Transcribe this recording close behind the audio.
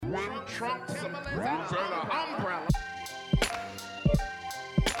Trump, Timberlands, and an umbrella.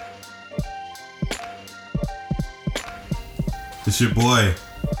 It's your boy.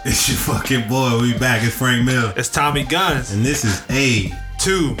 It's your fucking boy. We back. It's Frank Mill. It's Tommy Guns. And this is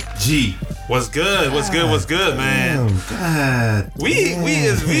A2G. What's good? What's good? What's good, man? Oh, God. We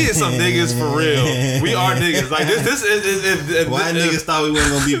is some niggas for real. We are niggas. Like this is Why niggas thought we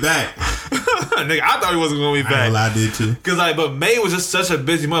wasn't gonna be back? Nigga, I thought he wasn't gonna be back. I did too. Cause but May was just such a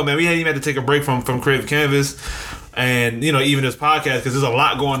busy month, man. We hadn't even had to take a break from Creative Canvas, and even this podcast because there's a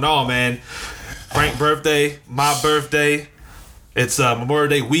lot going on, man. Frank's birthday, my birthday. It's Memorial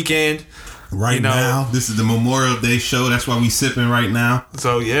Day weekend. Right now, this is the Memorial Day show. That's why we sipping right now.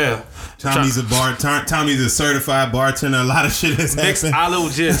 So yeah, Tommy's a certified bartender. A lot of shit has happened.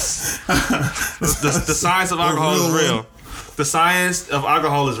 Mixologist. the science of alcohol is real. The science of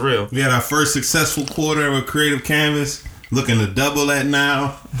alcohol is real. We had our first successful quarter with Creative Canvas. Looking to double that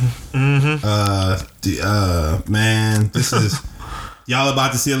now. Mm-hmm. Man, this is y'all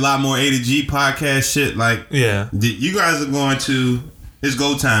about to see a lot more A to G podcast shit. Like, yeah, you guys are going to. It's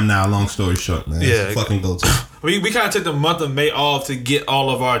go time now. Long story short, man. Yeah, it's fucking go time. We kind of took the month of May off to get all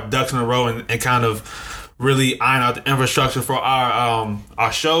of our ducks in a row and kind of really iron out the infrastructure for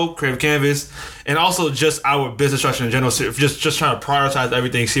our show, Creative Canvas, and also just our business structure in general. So just trying to prioritize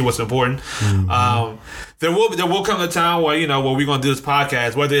everything, see what's important. Mm-hmm. There will come a time where where we're gonna do this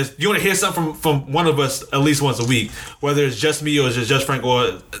podcast. Whether it's you want to hear something from one of us at least once a week, whether it's just me or it's just Frank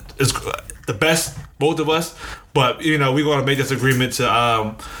or it's the best both of us. But we're gonna make this agreement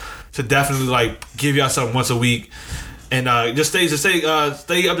to definitely like give y'all something once a week. And just stay up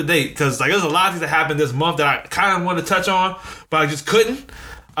to date because like there's a lot of things that happened this month that I kind of wanted to touch on, but I just couldn't.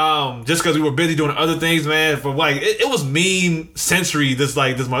 Just because we were busy doing other things, man. But like it was meme century this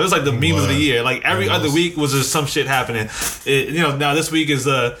month. It was like the memes of the year. Like every other week was just some shit happening. Now this week is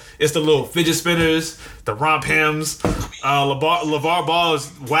it's the little fidget spinners, the romp hems, LeVar Ball's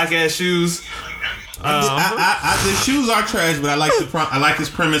whack ass shoes. The shoes are trash, but I like his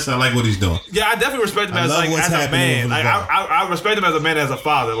premise. I like what he's doing. Yeah, I definitely respect him as a man. Like I respect him as a man, as a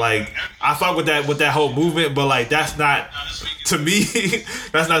father. Like I fuck with that whole movement, but like that's not to me.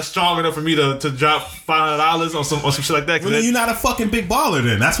 That's not strong enough for me to drop $500 on some shit like that. Well, you're not a fucking big baller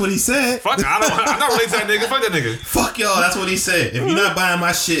then. That's what he said. Fuck, I'm not related to that nigga. Fuck that nigga. Fuck y'all. That's what he said. If you're not buying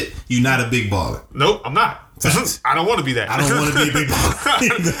my shit, you're not a big baller. Nope, I'm not. I don't want to be that. I don't want to be a big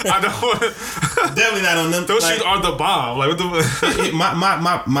baller. I don't want. Definitely not on them. Those shoes are the bomb. Like what the.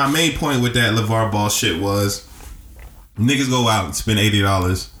 My main point with that LeVar Ball shit was niggas go out and spend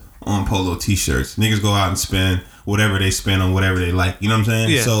 $80 on polo t-shirts. Niggas go out and spend whatever they spend on whatever they like. You know what I'm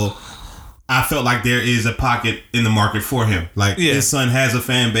saying? Yeah. So I felt like there is a pocket in the market for him. Like his son has a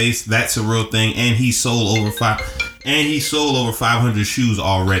fan base. That's a real thing, and he sold over 500 shoes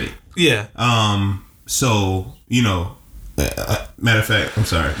already. Yeah. So, matter of fact, I'm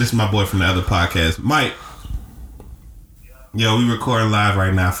sorry. This is my boy from the other podcast, Mike. Yo, we recording live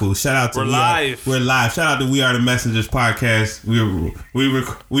right now, fool. Shout out to We're live. We're live. Shout out to We Are the Messengers podcast. We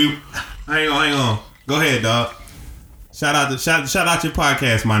hang on. Go ahead, dog. Shout out your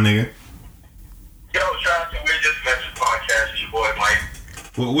podcast, my nigga. Yo, shout out to We Are Just Messengers podcast. It's your boy Mike.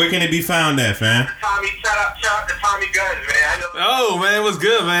 Well, where can it be found at, fam? Shout out to Tommy Guns, man. Oh man, what's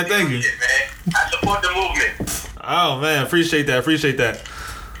good, man? Thank you. Shit, man. I support the movement. Oh man, appreciate that.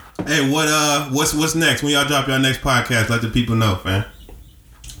 Hey, what's next? When y'all drop your next podcast, let the people know, fam.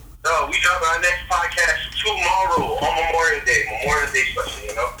 No, we drop our next podcast tomorrow on Memorial Day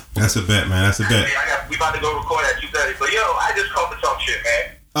special, That's a bet, man. That's a bet. We about to go record at 2:30, but yo, I just called to talk shit,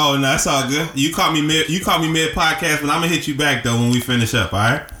 man. Oh no, that's all good. You caught me mid podcast, but I'm gonna hit you back though when we finish up. All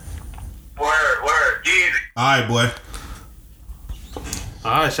right. Word, easy. All right, boy.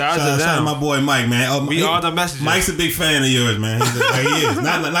 All right, shout out to my boy Mike, man. We are the messengers. Mike's a big fan of yours, man. He is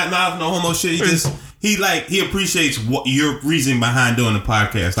not no homo shit. He appreciates your reason behind doing the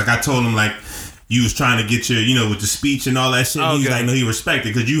podcast. Like I told him, like you was trying to get your, with the speech and all that shit. Okay. He's like, no, he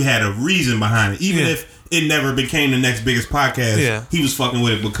respected because you had a reason behind it, even if it never became the next biggest podcast. Yeah. He was fucking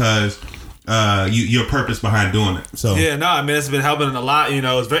with it because your purpose behind doing it. So it's been helping a lot.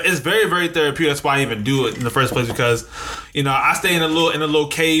 It's very, very therapeutic. That's why I even do it in the first place because, I stay in a little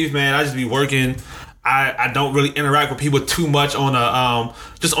cave, man. I just be working. I don't really interact with people too much on a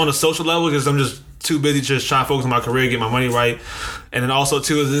social level because I'm just too busy just trying to focus on my career, get my money right, and then also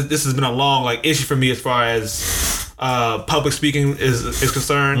too this has been a long issue for me as far as public speaking is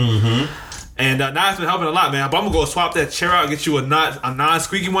concerned. Mm-hmm. And now it's been helping a lot, man. But I'm gonna go swap that chair out and get you a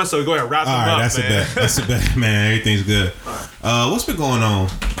non-squeaky one. So we go ahead and wrap them up, that's man. That's a bet, man. Everything's good. What's been going on?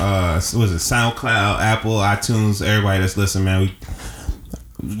 Was it SoundCloud, Apple, iTunes? Everybody that's listening, man.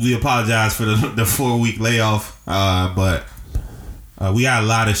 we apologize for the 4-week layoff, but we got a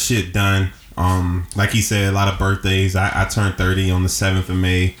lot of shit done. Like he said, a lot of birthdays. I turned 30 on the 7th of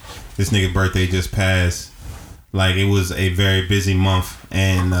May. This nigga birthday just passed. Like, it was a very busy month,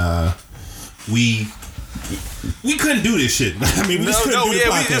 and we couldn't do this shit. I mean, we just couldn't do the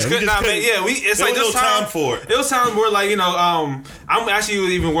podcast. We just couldn't. It's there like was this no time time for it. It was time where, like, I'm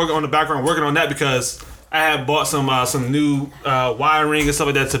actually even working on the background, working on that because I had bought some new wiring and stuff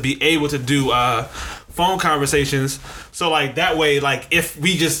like that to be able to do phone conversations. So, like, that way, like, if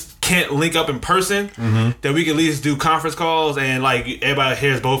we just can't link up in person, then we can at least do conference calls and, like, everybody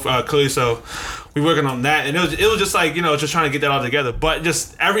hears both clearly. So we working on that, and it was just like, just trying to get that all together. But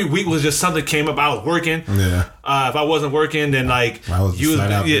just every week was just something came up. I was working. Yeah. If I wasn't working, then like you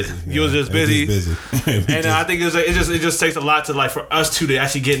was just busy. And I think it just takes a lot to, like, for us two to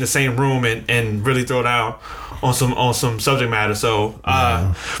actually get in the same room and really throw down on some subject matter. So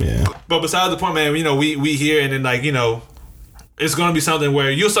But besides the point, man, we here, and then, like, it's gonna be something where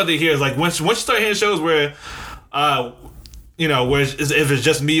you'll start to hear, like, once you start hearing shows where where if it's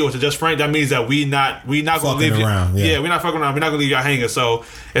just me or it's just Frank, that means that we not gonna leave you around. Yeah, we're not fucking around. We're not gonna leave y'all hanging. So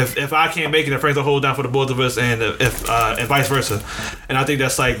if I can't make it, then Frank's will hold down for the both of us, and and vice versa. And I think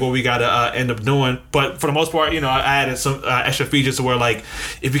that's, like, what we gotta end up doing. But for the most part, I added some extra features to where, like,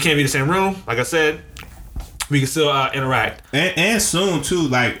 if you can't be in the same room, like I said, we can still interact. And soon too,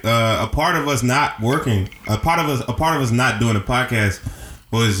 like, a part of us not working, a part of us not doing the podcast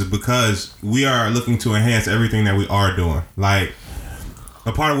was because we are looking to enhance everything that we are doing. Like,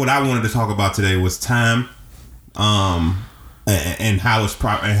 a part of what I wanted to talk about today was time, and how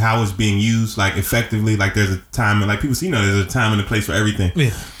it's being used, like, effectively. Like, there's a time, and, like, people see, there's a time and a place for everything.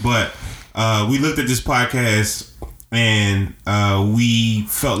 Yeah. But we looked at this podcast, and we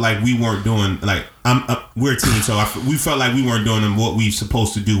felt like we weren't doing, like, we're a team, so we felt like we weren't doing what we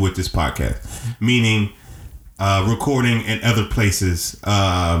supposed to do with this podcast, meaning recording in other places,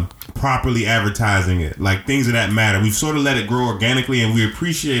 properly advertising it, like, things of that matter. We've sort of let it grow organically, and we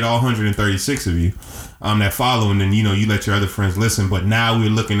appreciate all 136 of you that follow, and then you let your other friends listen. But now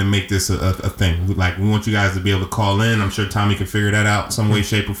we're looking to make this a thing. Like, we want you guys to be able to call in. I'm sure Tommy can figure that out some way,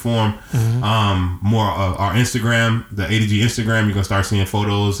 shape, or form. More our Instagram, the A2G Instagram, you're gonna start seeing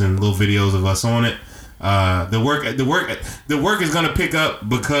photos and little videos of us on it. The work is gonna pick up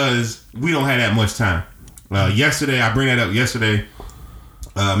because we don't have that much time. Yesterday, I bring that up. Yesterday,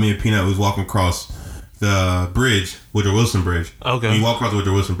 me and Peanut was walking across the bridge, Woodrow Wilson Bridge. Okay. When you walk across the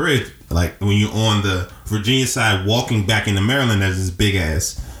Woodrow Wilson Bridge, like, when you're on the Virginia side walking back into Maryland, there's this big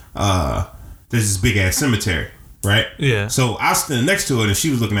ass cemetery, right? Yeah. So I was standing next to it, and she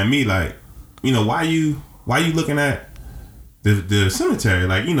was looking at me like, why you looking at the cemetery?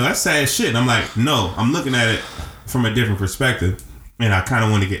 Like, that's sad shit. And I'm like, no, I'm looking at it from a different perspective, and I kind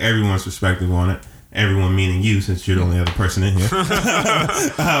of want to get everyone's perspective on it. Everyone meaning you, since you're the only other person in here.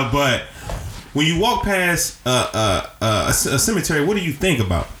 But when you walk past a cemetery, what do you think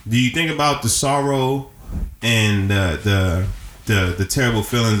about? Do you think about the sorrow and the terrible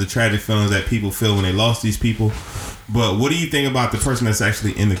feelings, the tragic feelings that people feel when they lost these people? But what do you think about the person that's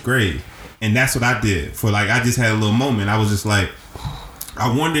actually in the grave? And that's what I did. I just had a little moment. I was just like,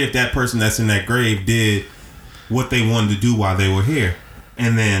 I wonder if that person that's in that grave did what they wanted to do while they were here.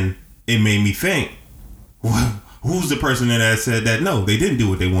 And then it made me think, well, who's the person that said that no, they didn't do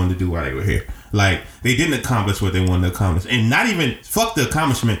what they wanted to do while they were here? Like, they didn't accomplish what they wanted to accomplish. And not even, fuck the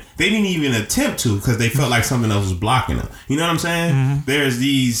accomplishment, they didn't even attempt to, because they felt like something else was blocking them. You know what I'm saying? Mm-hmm. There's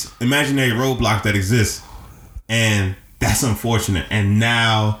these imaginary roadblocks that exist, and that's unfortunate. And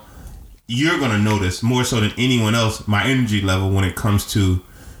now you're going to notice, more so than anyone else, my energy level when it comes to,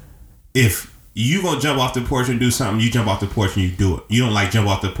 if you gonna jump off the porch and do something, you jump off the porch and you do it. You don't, like, jump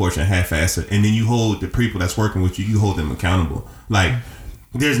off the porch and half-ass it, and then you hold the people that's working with you, you hold them accountable. Like,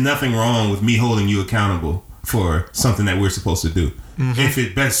 there's nothing wrong with me holding you accountable for something that we're supposed to do.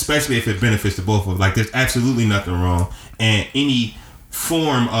 Mm-hmm. Especially if it benefits the both of us. Like, there's absolutely nothing wrong. And any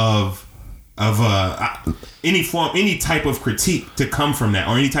form of any type of critique to come from that,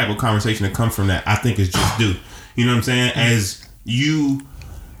 or any type of conversation to come from that, I think is just due. You know what I'm saying? As you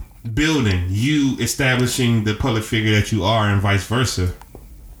building, you establishing the public figure that you are, and vice versa,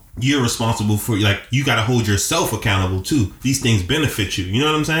 you're responsible for, like, you got to hold yourself accountable too. These things benefit you. You know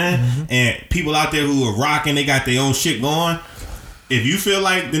what I'm saying? Mm-hmm. And people out there who are rocking, they got their own shit going. If you feel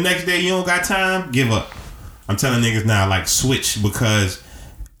like the next day you don't got time, give up. I'm telling niggas now, like, switch, because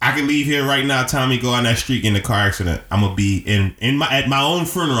I can leave here right now, Tommy, go on that street in a car accident. I'm gonna be at my own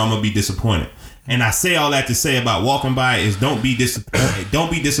funeral. I'm gonna be disappointed. And I say all that to say about walking by is don't be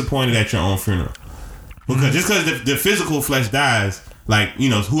disappointed at your own funeral, because just because the physical flesh dies like, you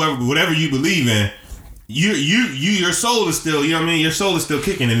know, whatever you believe in, your soul is still, you know what I mean? Your soul is still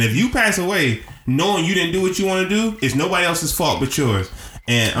kicking. And if you pass away knowing you didn't do what you want to do, it's nobody else's fault but yours.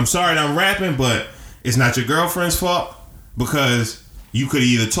 And I'm sorry that I'm rapping, but it's not your girlfriend's fault, because you could have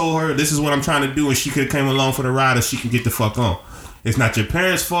either told her this is what I'm trying to do and she could have came along for the ride, or she can get the fuck on. It's not your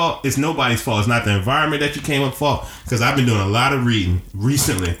parents' fault. It's nobody's fault. It's not the environment that you came up for. Because I've been doing a lot of reading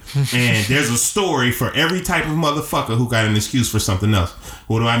recently, and there's a story for every type of motherfucker who got an excuse for something else.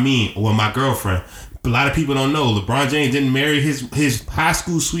 What do I mean? Well, my girlfriend. A lot of people don't know LeBron James didn't marry his high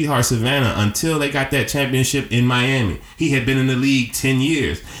school sweetheart Savannah until they got that championship in Miami. He had been in the league 10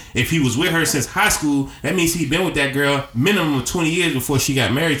 years. If he was with her since high school, that means he'd been with that girl minimum of 20 years before she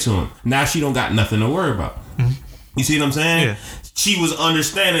got married to him. Now she don't got nothing to worry about. You see what I'm saying? Yeah. She was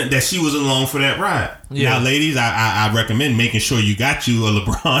understanding that she was along for that ride. Yeah. Now, ladies, I recommend making sure you got you a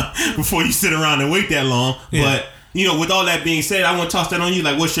LeBron before you sit around and wait that long. Yeah. But, you know, with all that being said, I want to toss that on you.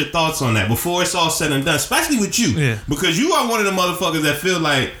 Like, what's your thoughts on that before it's all said and done? Especially with you. Yeah. Because you are one of the motherfuckers that feel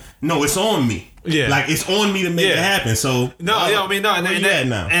like, no, it's on me. Yeah. Like, it's on me to make it happen. So, I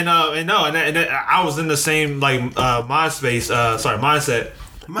was in the same, like, mindset.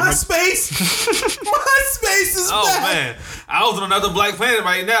 MySpace is back. Man, I was on another Black Planet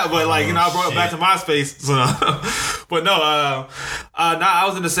right now, but like I brought it back to MySpace. So, but no, I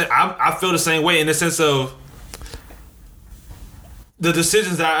was in the same. I feel the same way in the sense of the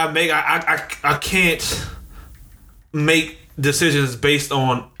decisions that I make. I can't make decisions based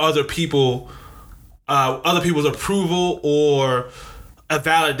on other people's approval or a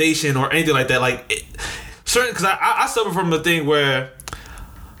validation or anything like that. Like certain, because I suffer from a thing where.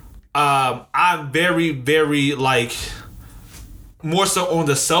 I'm very, very like more so on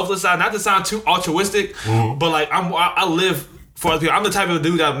the selfless side. Not to sound too altruistic, but like I live for other people. I'm the type of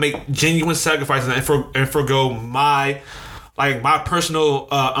dude that make genuine sacrifices and forgo my personal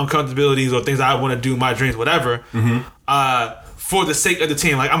uncomfortabilities or things I want to do, my dreams, whatever. For the sake of the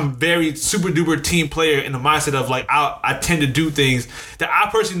team. Like I'm very super duper team player in the mindset of like I tend to do things that I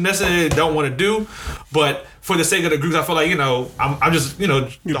personally necessarily don't want to do, but for the sake of the groups, I feel like, you know, I'm just, you know,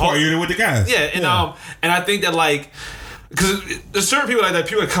 you're with the guys. Yeah, and I think that like, because there's certain people like that,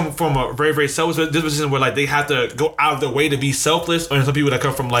 people that come from a very, very selfish position where like they have to go out of their way to be selfless, or some people that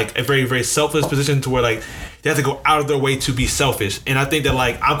come from like a very, very selfless position to where like they have to go out of their way to be selfish. And I think that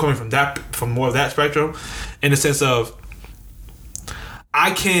like I'm coming from more of that spectrum, in the sense of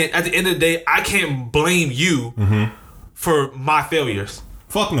at the end of the day, I can't blame you for my failures.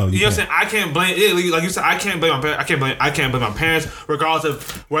 Fuck no. You know what I'm saying? I can't blame. Like you said, I can't blame my parents. I can't blame my parents, regardless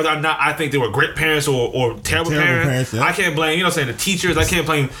of whether or not I think they were great parents or terrible parents. I can't blame. You know what I'm saying? The teachers. I can't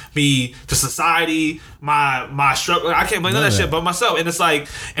blame the society, my struggle. I can't blame none of that shit but myself. And it's like,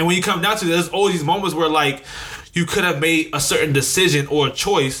 and when you come down to it, there's always these moments where like you could have made a certain decision or a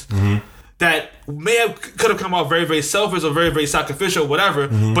choice that could have come out very, very selfish or very, very sacrificial, whatever,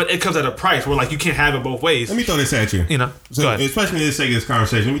 but it comes at a price where like you can't have it both ways. Let me throw this at you. You know, so, especially in the sake of this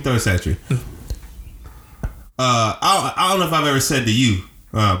conversation, let me throw this at you. I don't know if I've ever said to you,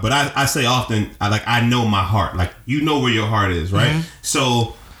 but I say often, I know my heart. Like, you know where your heart is, right?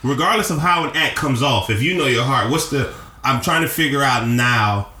 So regardless of how an act comes off, if you know your heart, I'm trying to figure out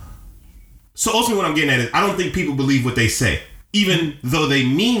now. So ultimately what I'm getting at is I don't think people believe what they say. Even though they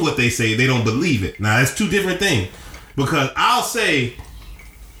mean what they say, they don't believe it. Now, that's two different things. Because I'll say,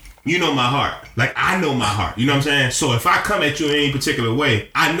 you know my heart. Like, I know my heart. You know what I'm saying? So if I come at you in any particular way,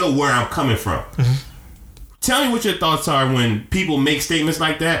 I know where I'm coming from. Tell me what your thoughts are when people make statements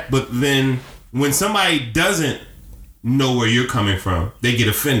like that, but then when somebody doesn't know where you're coming from, they get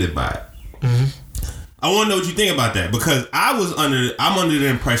offended by it. I want to know what you think about that, because I'm under the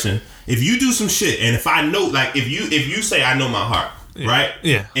impression if you do some shit, and if I know, like if you say I know my heart, right?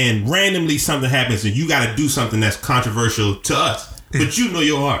 Yeah. And randomly something happens, and you got to do something that's controversial to us, but you know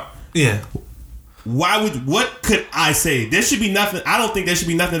your heart. Yeah. What could I say? There should be nothing. I don't think there should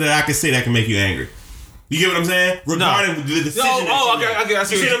be nothing that I can say that can make you angry. You get what I'm saying? Regarding the decision. I get. I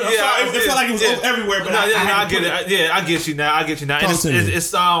see. It felt like it was everywhere, but I get it. I get you now. And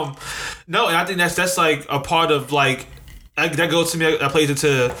it's no, and I think that's like a part of like that goes to me. That plays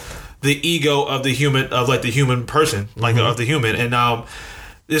into the ego of the human, of like the human person, like of the human, and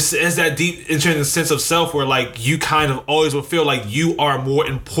this is that deep intrinsic sense of self where like you kind of always will feel like you are more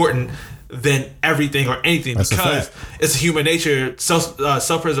important than everything or anything. That's because it's human nature.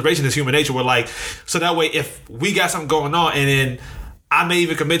 Self-preservation is human nature. We're like, so that way if we got something going on and then I may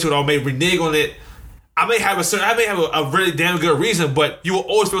even commit to it or may renege on it, I may have a really damn good reason, but you will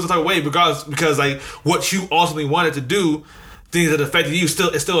always feel some type of way because like what you ultimately wanted to do, things that affected you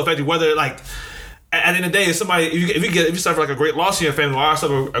still affect you, whether like at the end of the day, if you suffer like a great loss in your family, or I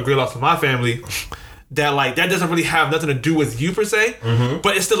suffer a great loss in my family, that doesn't really have nothing to do with you per se,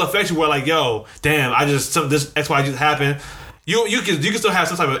 but it still affects you. Where like, yo, damn, this XY just happened. You can still have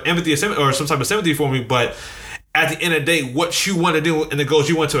some type of empathy or some type of sympathy for me, but at the end of the day, what you want to do and the goals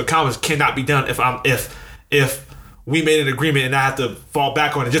you want to accomplish cannot be done if we made an agreement and I have to fall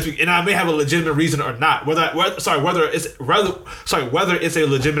back on it. And I may have a legitimate reason or not. Whether it's a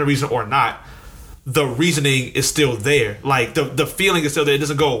legitimate reason or not, the reasoning is still there. Like the feeling is still there. It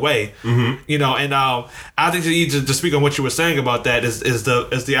doesn't go away. You know. And I think to speak on what you were saying about that is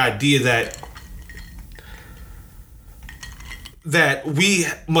the idea that we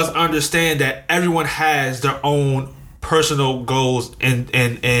must understand that everyone has their own personal goals and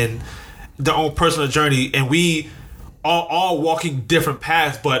their own personal journey, and we are all walking different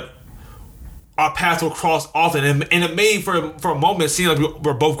paths, but our paths will cross often, and it may for a moment seem like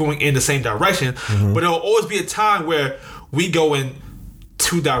we're both going in the same direction, but there will always be a time where we go in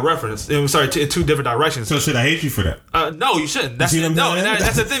two different directions. So should I hate you for that? No, you shouldn't. That's the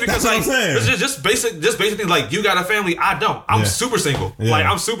thing, because like it's just basic things. Like, you got a family, I don't. I'm super single. Like,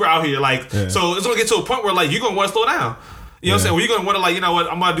 I'm super out here. Like, so it's gonna get to a point where like you're gonna want to slow down. You know what I'm saying? Well, you're gonna want to, like, you know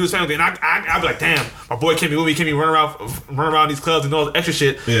what, I'm gonna do this family thing. And I'll be like, damn, my boy can't be with me, can't be run around these clubs and all the extra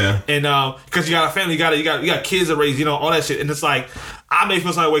shit. Yeah. And because you got a family, you got kids to raise, you know, all that shit. And it's like, I may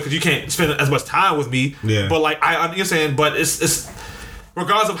feel some way because you can't spend as much time with me. Yeah. But like, you know what I'm saying? But it's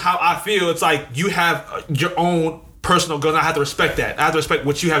regardless of how I feel, it's like you have your own personal goals. I have to respect that. I have to respect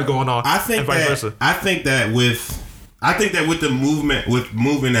what you have going on. I think that with the movement, with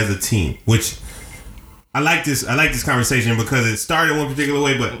moving as a team, which I like this conversation because it started one particular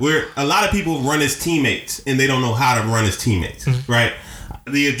way, but a lot of people run as teammates and they don't know how to run as teammates, right?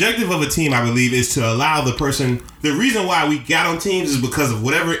 The objective of a team, I believe, is to allow the person. The reason why we got on teams is because of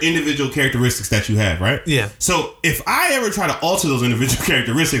whatever individual characteristics that you have, right? Yeah. So if I ever try to alter those individual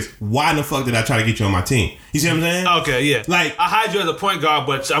characteristics, why in the fuck did I try to get you on my team? You see what I'm saying? Okay, yeah. Like, I hired you as a point guard,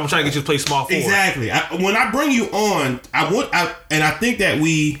 but I'm trying to get you to play small forward. Exactly. When I bring you on, I think that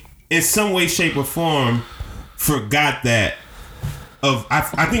we, in some way, shape, or form, forgot that.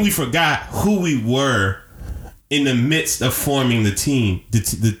 I think we forgot who we were in the midst of forming the team. In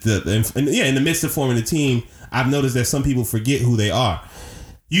the midst of forming the team, I've noticed that some people forget who they are.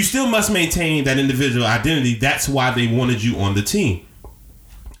 You still must maintain that individual identity. That's why they wanted you on the team.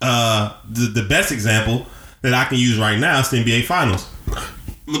 The best example that I can use right now is the NBA Finals.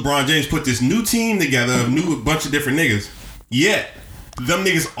 LeBron James put this new team together of a bunch of different niggas. Yet, them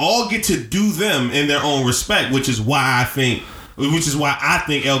niggas all get to do them in their own respect, which is why I think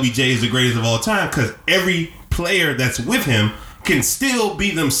LBJ is the greatest of all time, because every player that's with him can still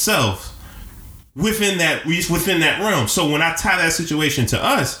be themselves within that realm. So when I tie that situation to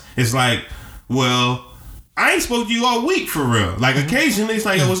us, it's like, well, I ain't spoke to you all week for real. Like, occasionally it's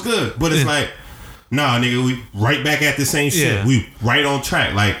like, it was good, but it's like, nah, nigga, we right back at the same shit. Yeah. We right on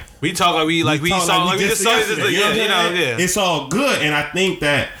track. Like, we talk like we just saw it. It's all good, and I think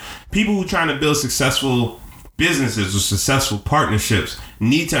that people who trying to build successful businesses or successful partnerships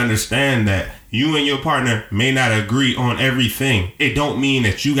need to understand that you and your partner may not agree on everything. It don't mean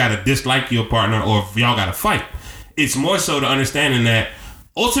that you gotta dislike your partner or if y'all gotta fight. It's more so the understanding that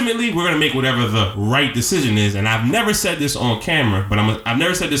ultimately we're gonna make whatever the right decision is. And I've never said this on camera, but I've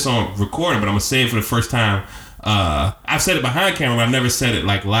never said this on recording, but I'm gonna say it for the first time. I've said it behind camera, but I've never said it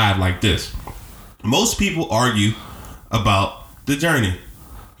like live like this. Most people argue about the journey.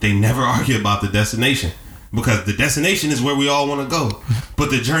 They never argue about the destination. Because the destination is where we all want to go. But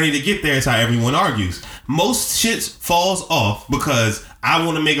the journey to get there is how everyone argues. Most shit falls off because I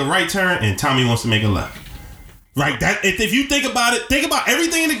want to make a right turn and Tommy wants to make a left. Right? That if you think about it, think about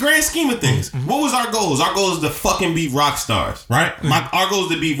everything in the grand scheme of things. What was our goals? Our goal is to fucking be rock stars. Right? Our goal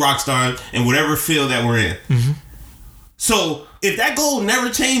is to be rock stars in whatever field that we're in. So if that goal never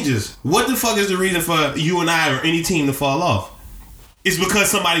changes, what the fuck is the reason for you and I or any team to fall off? It's because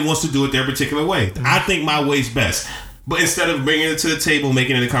somebody wants to do it their particular way. I think my way's best. But instead of bringing it to the table,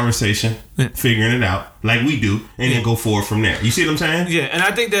 making it a conversation, figuring it out like we do, and then go forward from there. You see what I'm saying? Yeah, and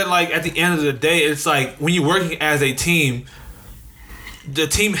I think that, like, at the end of the day, it's like when you're working as a team, the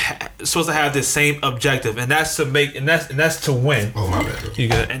team is supposed to have the same objective, and that's to make, and that's to win. Oh, my bad. You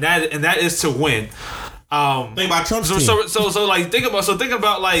got, and that is to win. Think about Trump's team. So think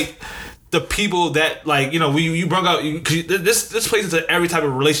about like the people that, like, you know, you brought out, this plays into every type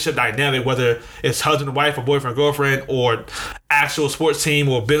of relationship dynamic, whether it's husband and wife or boyfriend girlfriend or actual sports team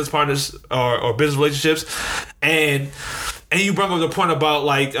or business partners or business relationships, and you brought up the point about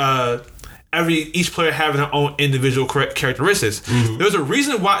like each player having their own individual characteristics. There's a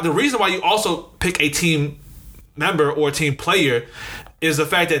reason why. The reason why you also pick a team member or a team player is the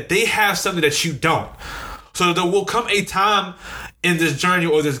fact that they have something that you don't. So there will come a time in this journey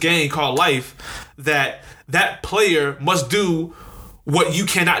or this game called life that player must do what you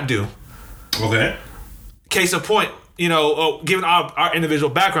cannot do. Okay. Case in point, given our individual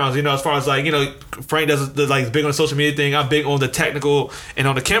backgrounds, as far as Frank does like big on the social media thing, I'm big on the technical and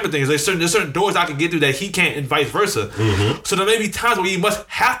on the camera things. There's certain doors I can get through that he can't, and vice versa. So there may be times where you must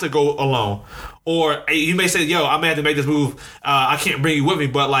have to go alone. Or you may say, yo, I may have to make this move. I can't bring you with me.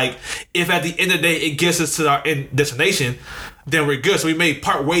 But if at the end of the day it gets us to our destination, then we're good. So we may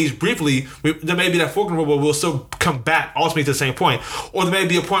part ways briefly. There may be that fork in the road, but we'll still come back ultimately to the same point. Or there may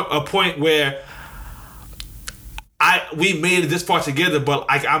be a point where we made it this far together, but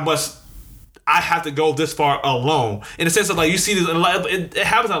I have to go this far alone. In the sense of you see this, it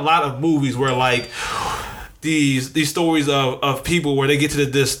happens in a lot of movies where these stories of people where they get to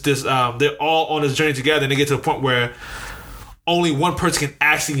this they're all on this journey together, and they get to the point where only one person can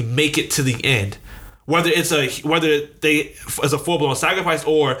actually make it to the end. Whether it's a full-blown sacrifice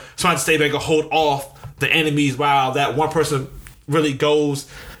or trying to stay back and hold off the enemies while that one person really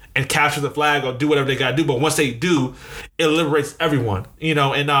goes and capture the flag or do whatever they gotta do. But once they do, it liberates everyone. And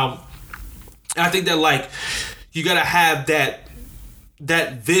I think that you gotta have that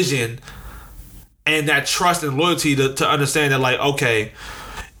vision and that trust and loyalty to understand that okay,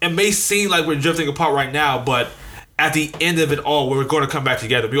 it may seem like we're drifting apart right now, but at the end of it all, we're going to come back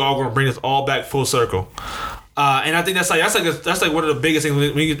together. We're all going to bring this all back full circle. And I think that's one of the biggest things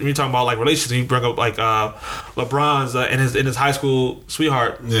when you talk about relationships. You bring up LeBron's in his high school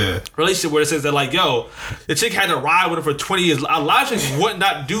sweetheart relationship, where it says that the chick had to ride with him for 20 years. A lot of chicks would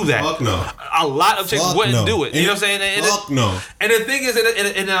not do that. Fuck no. A lot of chicks wouldn't do it. You know what I'm saying? Fuck no. And the thing is,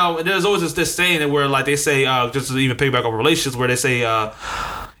 and there's always this saying where they say just to even piggyback on relationships, where they say a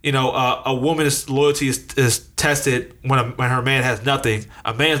woman's loyalty is tested when her man has nothing.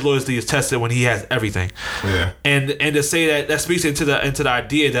 A man's loyalty is tested when he has everything. Yeah. And to say that speaks into the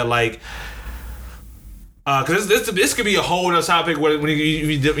idea that because this could be a whole other topic when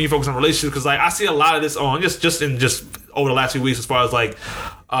you focus on relationships, because I see a lot of this on just over the last few weeks as far as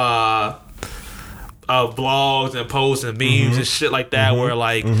vlogs and posts and memes and shit like that, where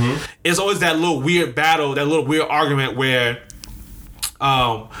it's always that little weird battle, that little weird argument where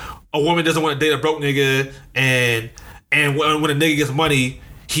a woman doesn't want to date a broke nigga, and when a nigga gets money,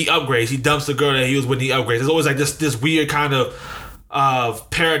 he upgrades. He dumps the girl that he was with, he upgrades. There's always this weird kind of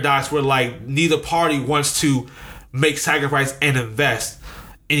paradox where neither party wants to make sacrifice and invest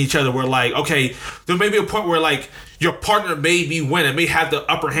in each other. Where okay, there may be a point where your partner may be winning, may have the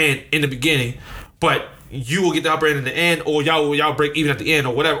upper hand in the beginning, but you will get the upper hand in the end, or y'all break even at the end,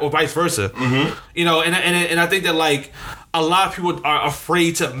 or whatever, or vice versa. And I think that a lot of people are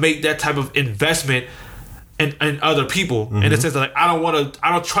afraid to make that type of investment in other people, in the sense that I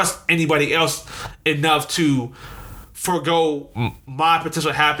don't trust anybody else enough to forego my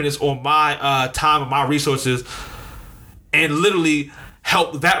potential happiness or my time and my resources, and literally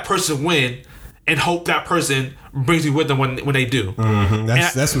help that person win, and hope that person brings you with them when they do.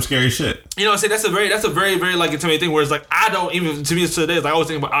 That's some scary shit. I say that's a very very intimidating thing. Where it's I don't even, to me today, I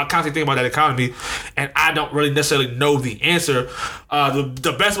always I constantly think about that economy, and I don't really necessarily know the answer.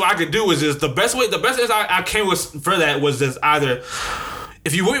 The best way I could do is just the best answer I came with for that was just either,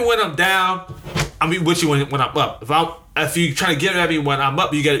 if you want me when I'm down, I'll be with you when I'm up. If you trying to get at me when I'm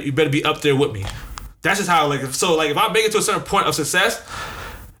up, you better be up there with me. That's just how if I make it to a certain point of success,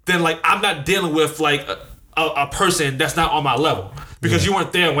 then I'm not dealing with a person that's not on my level, because you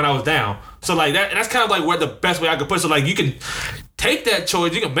weren't there when I was down. So that, and that's kind of what the best way I could put it. So you can take that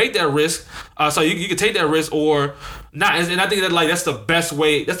choice, you can make that risk. So you can take that risk or not. And I think that that's the best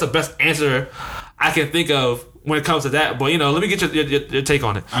way. That's the best answer I can think of when it comes to that. But let me get your take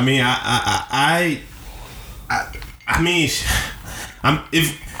on it. I mean,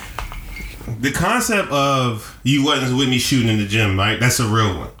 if the concept of you wasn't with me shooting in the gym, right? That's a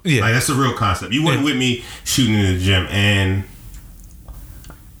real one. Yeah, that's a real concept. You wasn't with me shooting in the gym, and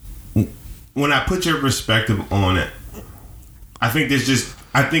when I put your perspective on it, I think it's just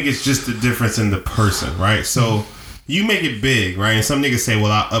the difference in the person, right? So you make it big, right? And some niggas say,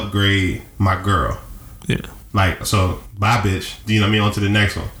 "Well, I'll upgrade my girl." Yeah. So bye, bitch. You know what I mean? On to the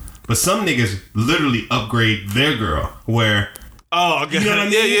next one. But some niggas literally upgrade their girl, where okay. You know what I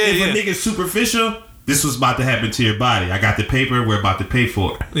mean? If a nigga's superficial, this was about to happen to your body. I got the paper. We're about to pay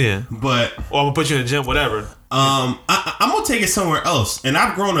for it. Yeah. But or I'm gonna put you in the gym, whatever. I'm gonna take it somewhere else, and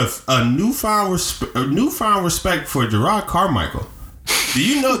I've grown a newfound respect for Gerard Carmichael. Do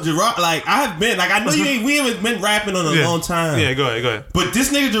you know Gerard? Like I have been, like I know we haven't been rapping on a long time. Yeah, go ahead. But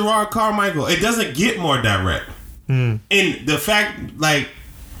this nigga Gerard Carmichael, it doesn't get more direct. And the fact, like,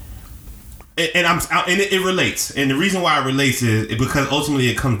 and it relates. And the reason why it relates is because ultimately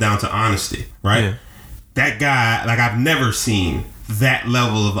it comes down to honesty, right? Yeah. That guy, like I've never seen that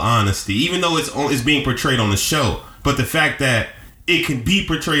level of honesty, even though it's being portrayed on the show. But the fact that it can be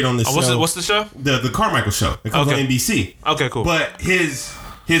portrayed on the show. What's the show? The Carmichael Show. It comes on NBC. Okay, cool. But his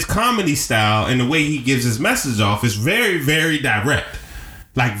comedy style and the way he gives his message off is very, very direct.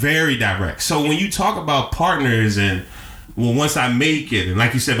 Like, very direct. So when you talk about partners and, well, once I make it, and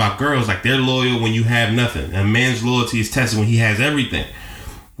like you said about girls, like they're loyal when you have nothing. A man's loyalty is tested when he has everything.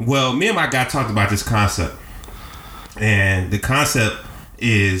 Well, me and my guy talked about this concept. And the concept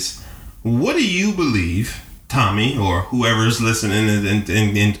is, what do you believe, Tommy, or whoever is listening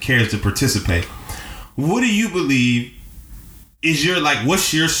and cares to participate, what do you believe is your, like,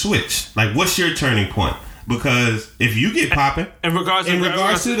 what's your switch? Like, what's your turning point? Because if you get popping, in regards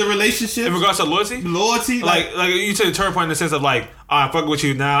to the relationship, in regards to loyalty, like you said, the turn point in the sense of like, I'm fucking with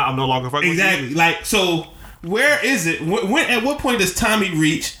you now, I'm no longer fucking with you. Exactly. Like, so where is it? When at what point does Tommy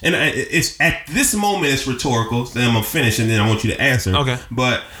reach? And it's at this moment, it's rhetorical. Then I'm gonna finish, and then I want you to answer. Okay.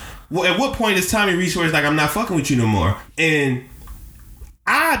 But at what point does Tommy reach where it's like, I'm not fucking with you no more? And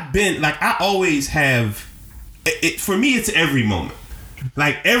I've been like, I always have. It for me, it's every moment.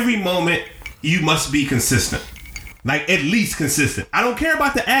 Like every moment. You must be consistent. Like, at least consistent. I don't care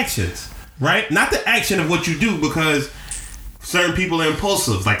about the actions, right? Not the action of what you do, because certain people are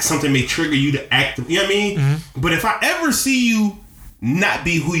impulsive. Like, something may trigger you to act. You know what I mean? Mm-hmm. But if I ever see you not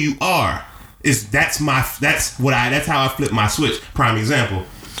be who you are, that's how I flip my switch. Prime example.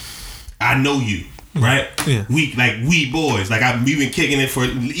 I know you, right? Yeah. We boys. Like, we've been kicking it for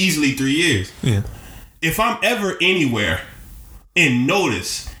easily 3 years. Yeah. If I'm ever anywhere and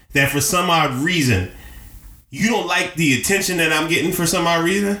notice that for some odd reason you don't like the attention that I'm getting for some odd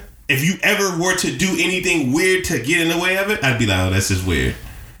reason, if you ever were to do anything weird to get in the way of it, I'd be like, oh, that's just weird.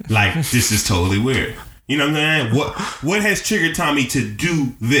 Like, this is totally weird. You know what I'm saying? What has triggered Tommy to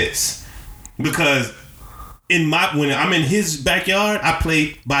do this? Because when I'm in his backyard, I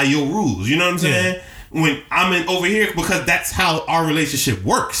play by your rules. You know what I'm saying? Yeah. When I'm over here, because that's how our relationship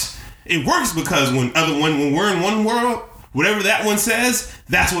works. It works because when we're in one world, whatever that one says,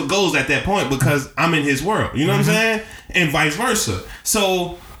 that's what goes at that point, because I'm in his world. You know what I'm saying? And vice versa.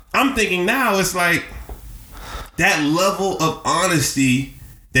 So I'm thinking now it's like that level of honesty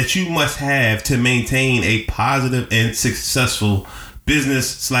that you must have to maintain a positive and successful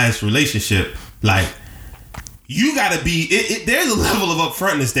business/relationship. Like, you gotta be. There's a level of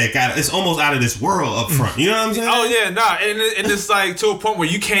upfrontness that it's almost out of this world upfront. You know what I'm saying? Oh yeah, nah, and it's like to a point where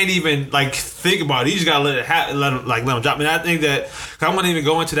you can't even like think about it. You just gotta let it let them drop. And I think that I wouldn't even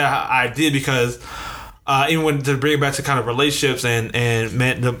go into that idea because even when to bring it back to kind of relationships and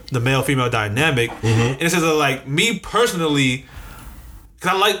the male female dynamic, and it says that, like, me personally,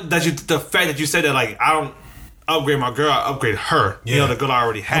 because I like the fact that you said that, like, I don't upgrade my girl, I upgrade her. Yeah. You know, the girl I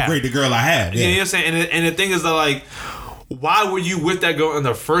already have. Upgrade the girl I have. Yeah. You know what I'm saying? And the thing is that, like, why were you with that girl in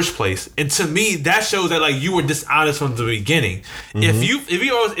the first place? And to me, that shows that, like, you were dishonest from the beginning. If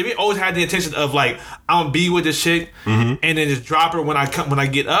you always had the intention of, like, I'm gonna be with this chick and then just drop her when I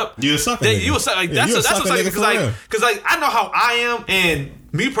get up, you're a sucker. Then you a sucker. Like, that's a sucker because I know how I am, and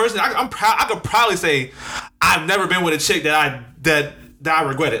me personally, I'm proud. I could probably say I've never been with a chick that I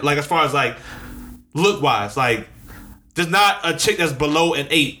regretted. Like, as far as, like, look wise, like, there's not a chick that's below an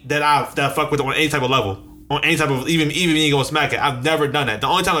 8 that I fuck with on any type of level, on any type of even you gonna smack it. I've never done that. The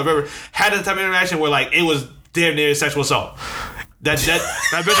only time I've ever had that type of interaction where, like, it was damn near sexual assault. That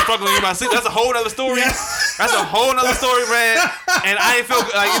bitch fucking with me in my sleep. That's a whole other story. Yeah. That's a whole other story, man. And I ain't feel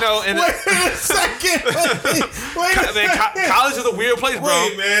like, you know. And wait a second. Wait a second. College is a weird place, bro.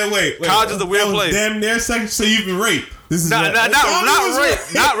 Wait. College is a weird place. Damn near sexual. So you've been raped. This is not rape.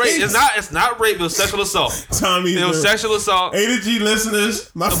 Not rape. It's not rape. It was sexual assault. Tommy, it was sexual assault. A to G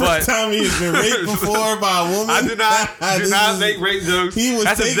listeners, my friend Tommy has been raped before by a woman. I do not make rape jokes. He was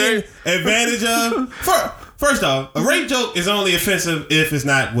taken advantage of. First off, a rape joke is only offensive if it's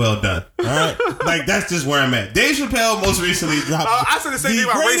not well done. All right, like, that's just where I'm at. Dave Chappelle most recently dropped I said the same thing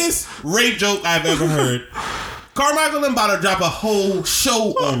about greatest rape joke I've ever heard. Carmichael and about to drop a whole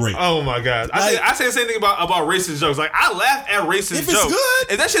show on rape. Oh my god! I say the same thing about racist jokes. Like, I laugh at racist jokes. It's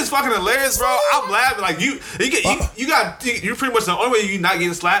good. If that shit's fucking hilarious, bro, I'm laughing. Like, you're pretty much the only way you're not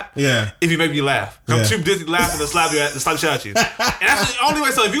getting slapped. Yeah. If you make me laugh, I'm too busy laughing to slap shit at you. And that's the only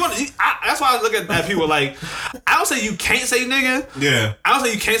way. So if you want, that's why I look at people like, I don't say you can't say nigga. Yeah. I don't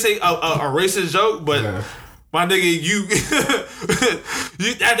say you can't say a racist joke, but. Yeah. my nigga,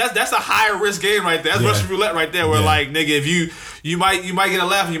 that's a higher risk game right there. That's Russian roulette right there. Where like, nigga, if you might get a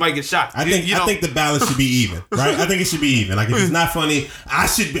laugh and you might get shot. I think the balance should be even, right? I think it should be even. Like if it's not funny, I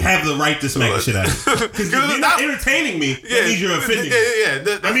should have the right to smack the shit out of you. Because if you're not entertaining me, that means you're offending me.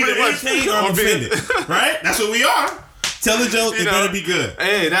 I'm either entertained or I'm offended, right? That's what we are. Tell the joke, it better be good.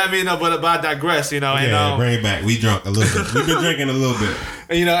 Hey, that mean but I digress, Yeah, bring it back. We drunk a little bit. We've been drinking a little bit.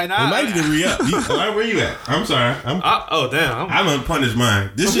 And we might need to re-up. Where you at? I'm sorry. I'm unpunished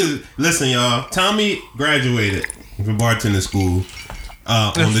mine. Listen, y'all. Tommy graduated from bartending school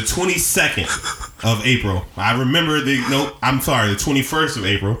on the 22nd of April. I remember the 21st of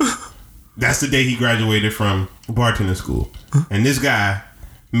April. That's the day he graduated from bartending school. And this guy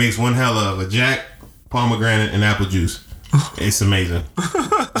makes one hell of a Jack, pomegranate, and apple juice. It's amazing.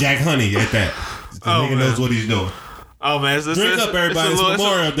 Jack Honey at that. The nigga knows what he's doing. Oh man, drink up, everybody! It's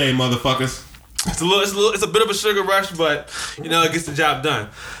Memorial Day, motherfuckers. It's a bit of a sugar rush, but it gets the job done.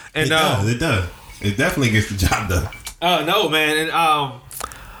 And it does. It definitely gets the job done. Oh no, man! And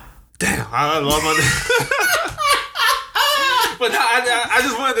damn, I love my. But no, I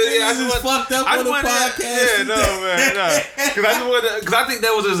just wanted to. I just fucked up on the podcast. Yeah, no, man, no. Because I think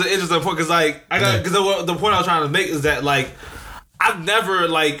that was just an interesting point. Because the point I was trying to make is that I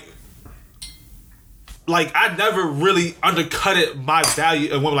never really undercutted my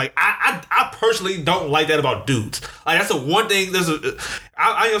value of women. Like I personally don't like that about dudes. Like that's the one thing.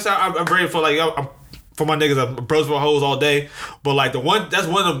 I'm ready for I'm for my niggas. I'm bros for hoes all day. But that's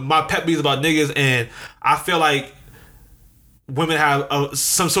one of my pet peeves about niggas, and I feel like women have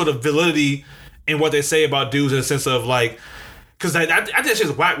some sort of validity in what they say about dudes in the sense of because I think that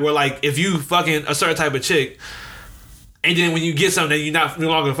shit's whack. Where if you fucking a certain type of chick. And then when you get something that you're no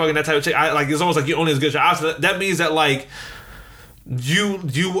longer fucking that type of chick, it's almost like you're only as good as your opposite. That means that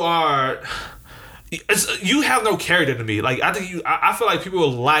you have no character to me. I feel like people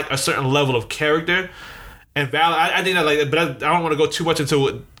will lack a certain level of character and value. I think that but I don't want to go too much into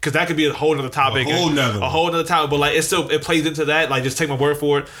it because that could be a whole other topic. A whole nother topic. But it plays into that. Just take my word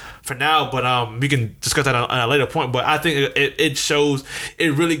for it for now. But we can discuss that on a later point. But I think it shows.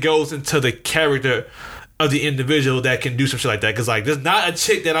 It really goes into the character of the individual that can do some shit like that. Because there's not a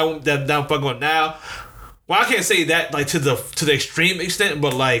chick that I'm fucking with now. Well, I can't say that to the extreme extent,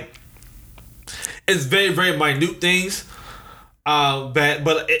 but it's very, very minute things.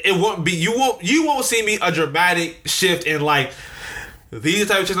 But it won't be. You won't see me a dramatic shift in these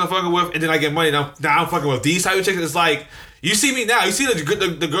type of chicks I'm fucking with, and then I get money. Now I'm fucking with these type of chicks. It's you see me now. You see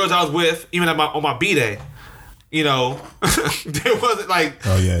the girls I was with even on my B day. There wasn't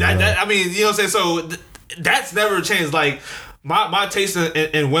that. I mean, you know what I'm saying. So. That's never changed. My taste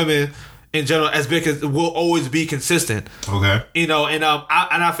in women in general, as big as will always be consistent. Okay. And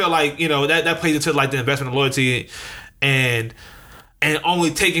I feel that plays into the investment of loyalty, and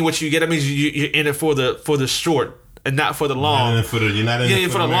only taking what you get. That means you're in it for the short and not for the long. You're not in it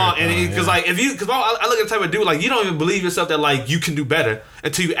for the long. And because I look at the type of dude you don't even believe yourself that you can do better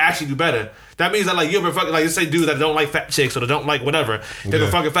until you actually do better. That means that you've been fucking let's say dudes that don't like fat chicks or they don't like whatever. They've been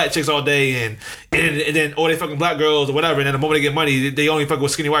fucking fat chicks all day and then or they fucking black girls or whatever. And then the moment they get money, they only fucking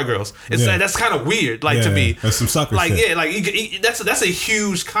with skinny white girls. It's that's kind of weird. To me, that's some sucker shit. That's a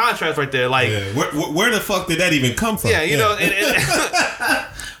huge contrast right there. Where the fuck did that even come from? Yeah, you know.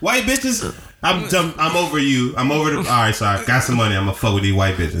 White bitches. I'm over you. I'm over the. All right, so I got some money. I'm gonna fuck with these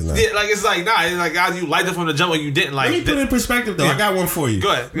white bitches now. Yeah, it's nah. You liked it from the jump, or you didn't like. Let me put it in perspective though. I got one for you.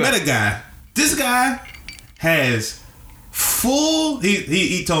 Go ahead. Met a guy. This guy has full.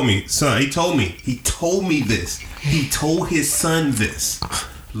 He told me, son. He told me this. He told his son this.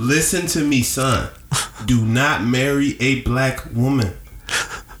 Listen to me, son. Do not marry a black woman.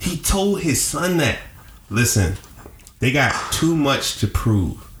 He told his son that. Listen, they got too much to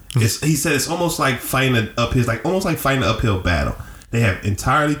prove. He said it's almost like fighting an uphill battle. They have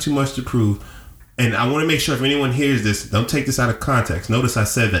entirely too much to prove. And I want to make sure if anyone hears this, don't take this out of context. Notice I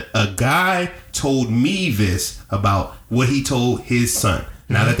said that a guy told me this about what he told his son.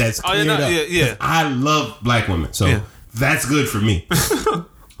 Now that that's cleared up. Yeah. I love black women, so that's good for me.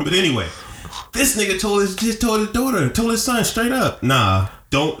 But anyway, this nigga told his son straight up, nah,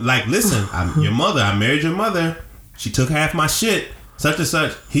 don't listen, I'm your mother. I married your mother. She took half my shit. Such and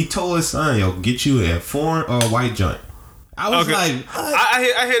such. He told his son, yo, get you a foreign or a white joint. I was like, what? I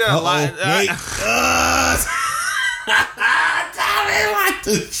hear that a lot. Wait. Tommy, like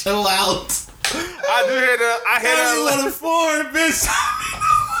to chill out. I do hear that. I hear that. You want a foreign bitch?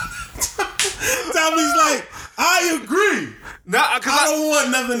 Tommy's like, I agree. because I don't want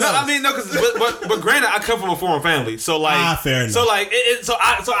nothing else. I mean, no, but granted, I come from a foreign family, so like, fair enough. So like,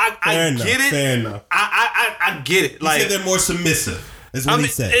 I get it. Fair enough. I get it. Like, he said they're more submissive. That's what he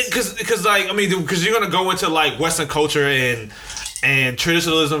said. Because like, I mean, because you're gonna go into like Western culture and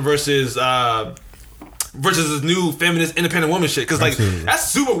traditionalism versus this new feminist independent woman shit. Because like that's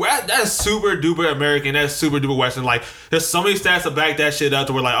super duper American. That's super duper Western. Like, there's so many stats to back that shit up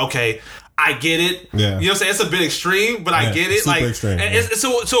to where like, okay, I get it. Yeah. You know what I'm saying? It's a bit extreme, but I get it. Super like, extreme, and it's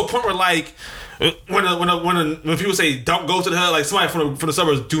to a point where like, when people say don't go to the hood, like somebody from the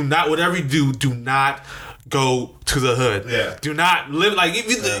suburbs, do not, whatever you do not go to the hood. Yeah. Do not live like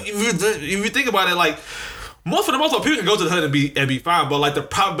if you think about it, like for the most part, people can go to the hood and be fine, but like the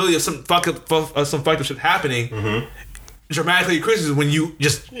probability of some fucked up shit happening dramatically increases when you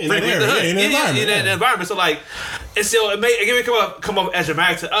just frequent the hood in that environment. So like, and so it may come up as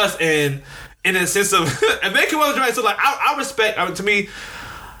dramatic to us, and in a sense of it may come up as dramatic. So like, I respect. To me,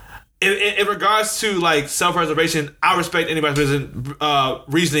 in regards to like self-preservation, I respect anybody's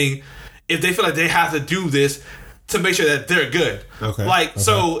reasoning if they feel like they have to do this to make sure that they're good. Okay. Like,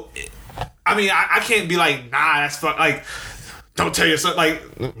 so, I mean, I can't be like, nah, that's fuck. Like, don't tell yourself. Like,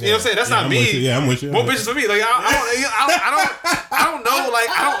 you know what I'm saying? That's not me. I'm with you. More bitches for me. Like, I don't know. Like,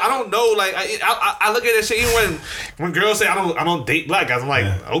 I don't know. Like, I look at that shit even when girls say I don't date black guys. I'm like,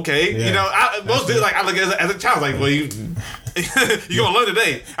 okay, you know. Most dudes, like, I look at it as a child. Like, well, you gonna learn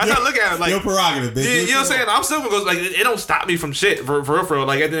today. That's how I look at it. Like, your prerogative, bitch. You know what I'm saying? I'm still gonna go. Like, it don't stop me from shit for real.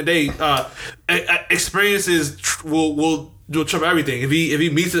 Like, at the end of the day, experiences will trump everything. If he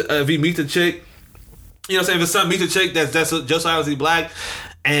meets a chick. You know what I'm saying? If his son meets a chick that's just obviously black,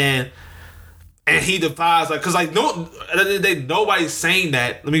 and he defies, like, because like at the end of the day, nobody's saying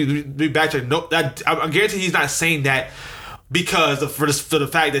that. Let me backtrack. No, I guarantee he's not saying that because for the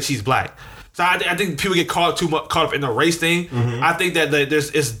fact that she's black. So I think people get caught up in the race thing. I think that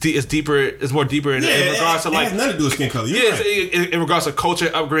it's deeper. It's more deeper in regards to like, it has nothing to do with skin color. In regards to culture,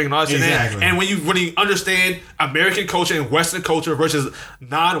 upgrading, and all that shit. Exactly. And when you understand American culture and Western culture versus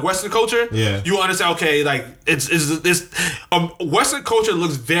non-Western culture, you understand. Okay, like it's Western culture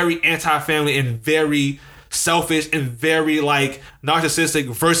looks very anti-family and very selfish and very like narcissistic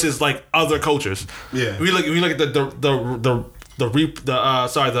versus like other cultures. Yeah, we look at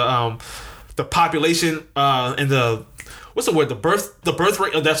the population and the what's the word, the birth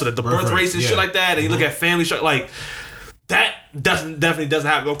rate, that's what the birth rates and shit like that, and you look at family shit like that definitely doesn't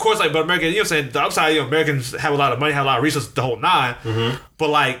happen. Of course, like, but American, you know what I'm saying, the upside, Americans have a lot of money, have a lot of resources, the whole nine, but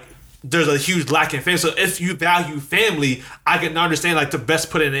like there's a huge lack in family. So if you value family, I can understand like to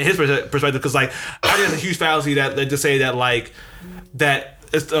best put it in his perspective, because like I think there's a huge fallacy that to say that like that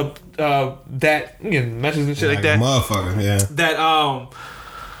it's that messages and shit like that, motherfucker, that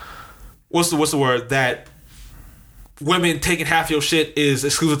what's the word, that women taking half your shit is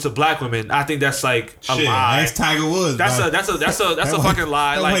exclusive to black women. I think that's like a lie. That's Tiger Woods. That's a fucking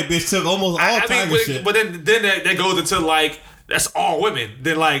lie. That like, white bitch took almost all Tiger shit. But then that goes into like, that's all women.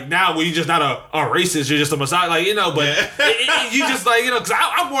 Then like now when you're just not a racist, you're just a Messiah, like, you know. But you just like, you know, because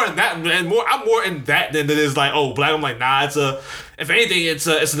I'm more in that, and I'm more in that than it is like, oh, black. I'm like, nah, if anything, it's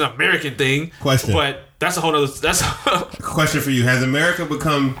an American thing. Question. But that's a whole other. That's question for you. Has America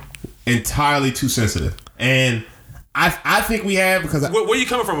become entirely too sensitive? And I think we have, because where are you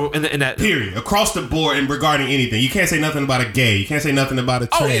coming from in that period across the board and regarding anything? You can't say nothing about a gay. You can't say nothing about a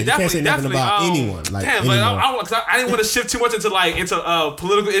trans. You can't say nothing about anyone. Like, damn, anyone. I didn't want to shift too much into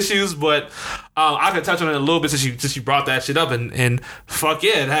political issues, but I could touch on it a little bit since you brought that shit up, and fuck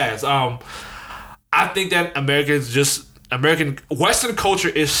yeah, it has. I think that American Western culture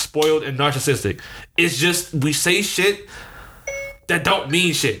is spoiled and narcissistic. It's just we say shit that don't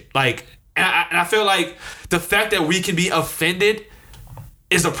mean shit. Like, and I feel like the fact that we can be offended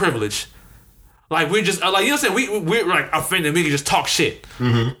is a privilege. Like, we're just like, you know what I'm saying, we're like offended. We can just talk shit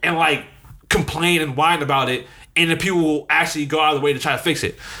and like complain and whine about it, and then people will actually go out of the way to try to fix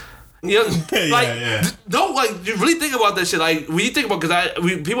it. You know, like, don't like you really think about that shit. Like, when you think about, because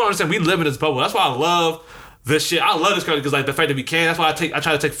people understand we live in this bubble. That's why I love this shit. I love this country because like the fact that we can. That's why I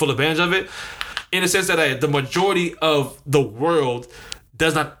try to take full advantage of it. In the sense that the majority of the world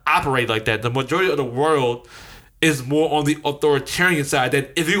does not operate like that. The majority of the world is more on the authoritarian side.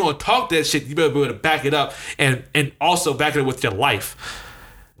 That if you're gonna talk that shit, you better be able to back it up and also back it up with your life.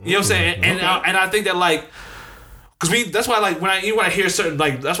 You know what I'm saying? And I think that like, because that's why like when I hear certain,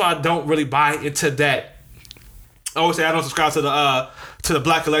 like, that's why I don't really buy into that. I always say I don't subscribe to the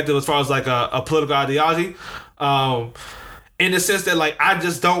black collective as far as like a political ideology. In the sense that like I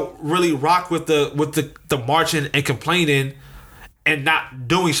just don't really rock with the marching and complaining and not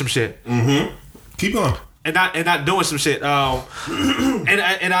doing some shit. Keep going. not doing some shit. And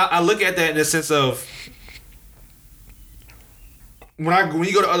I look at that in the sense of when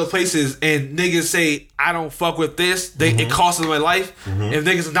you go to other places and niggas say I don't fuck with this, it costs them their life. If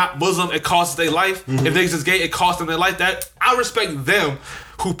niggas is not Muslim, it costs their life. If niggas is gay, it costs them their life. That I respect them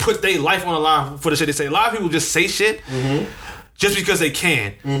who put their life on the line for the shit they say. A lot of people just say shit just because they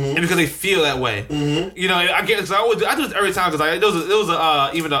can and because they feel that way. You know, I get it. I do this every time because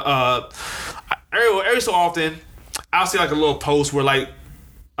every so often I'll see like a little post where like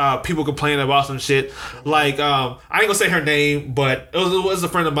people complaining about some shit. Like I ain't gonna say her name, but it was a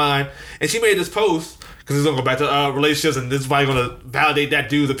friend of mine, and she made this post because it's gonna go back to relationships, and this is probably gonna validate that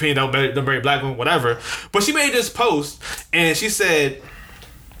dude's opinion. Don't marry black women, whatever. But she made this post, and she said,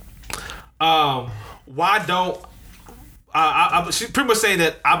 "Why don't?" She pretty much saying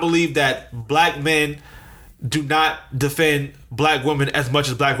that I believe that black men do not defend black women as much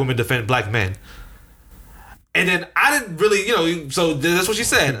as black women defend black men. And then I didn't really, so that's what she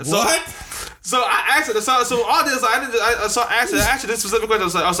said. So, what? So I asked her. So all this, I asked her this specific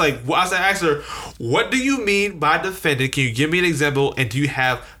question. I asked her, what do you mean by defending? Can you give me an example? And do you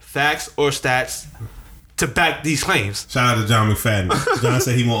have facts or stats to back these claims? Shout out to John McFadden. John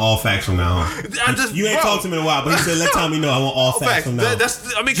said he want all facts from now on. You ain't talked to him in a while, but he said, let Tommy know I want all facts from now on.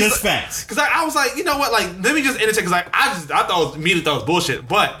 Just facts. Because I was like, you know what? Like, let me just intersect. Because I immediately thought it was bullshit.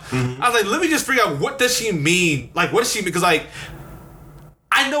 But I was like, let me just figure out what does she mean? Like, what does she mean? Because like,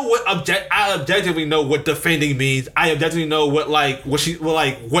 I know what I objectively know what defending means. I objectively know what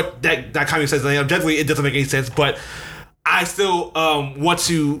that comment says. Like, objectively, it doesn't make any sense. But I still want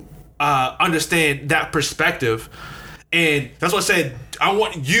to understand that perspective, and that's what I said. I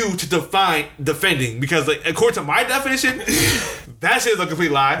want you to define defending, because like according to my definition, that shit is a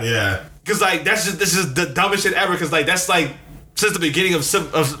complete lie. Yeah, because like this is the dumbest shit ever. Because like that's like since the beginning of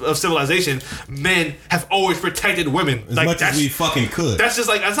civilization, men have always protected women as much as we fucking could. That's just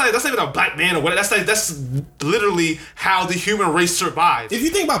like that's not even a black man or whatever. That's literally how the human race survived. If you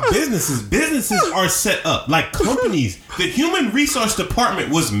think about businesses are set up like companies. The human resource department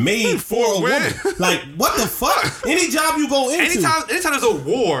was made for a woman. Like, what the fuck? Any job you go into. Anytime there's a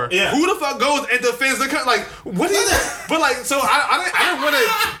war, who the fuck goes and defends the country? Like, what is that? But like, so I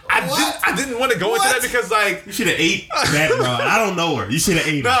didn't want to go into that because like you should have ate that, bro. I don't know her. You should have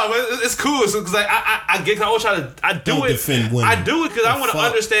ate her. No, but it's cool. Because like I get. I always try to. I do don't it. Defend women. I do it because I want to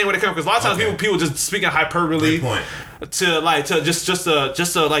understand where they come from. Because a lot of times people just speaking hyperbole. Great point. To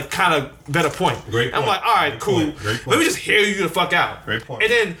just like kind of better point. Great point. I'm like, all right, cool. Let me just hear you the fuck out. Great point.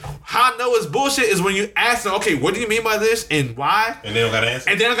 And then how I know it's bullshit is when you ask them, okay, what do you mean by this and why? And they don't got an answer.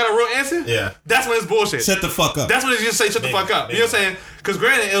 And they don't got a real answer. Yeah. That's when it's bullshit. Shut the fuck up. That's when you just say shut the fuck up. You know what I'm saying? Because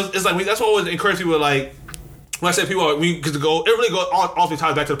granted, it's like that's what I always encourage people like. When I say people, it really goes all three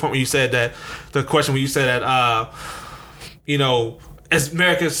times back to the point where you said that the question when you said that as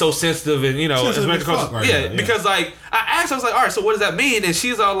America is so sensitive and as America because like I asked her, I was like, all right, so what does that mean? And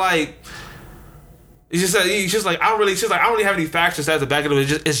she's all like, she's like I don't really have any facts or stats to back it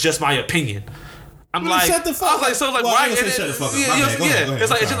up. It's just my opinion. I'm like, shut the fuck up. I was like, so like well, why? Shut the fuck up.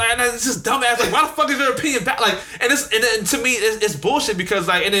 It's like it's just dumbass. Like, why the fuck is your opinion back? Like, and then to me, it's bullshit because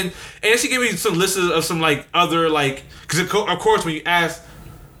like, and then she gave me some lists of some like other like because of course when you ask,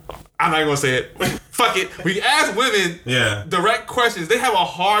 I'm not gonna say it. Fuck it. When you ask women direct questions, they have a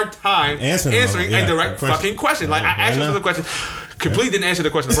hard time answering a direct fucking question. Like I asked her the question. Completely didn't answer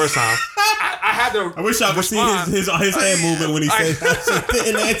the question the first time. I had to. I wish I could see his hand movement when he said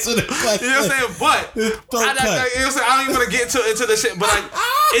didn't answer the question. You know what I'm saying? But I don't even want to get into the shit. But like,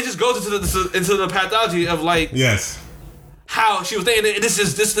 it just goes into the pathology of like how she was thinking. And this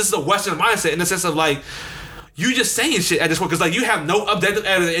is a Western mindset in the sense of like you just saying shit at this point because like you have no objective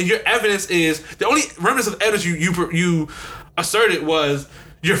evidence and your evidence is the only remnants of evidence you asserted was.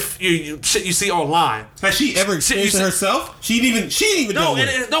 Your shit you see online. Has she ever experienced it herself? She didn't even know. And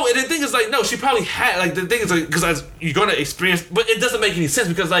the thing is like no, she probably had like the thing is like because you're gonna experience, but it doesn't make any sense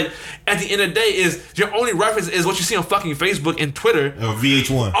because like at the end of the day is your only reference is what you see on fucking Facebook and Twitter or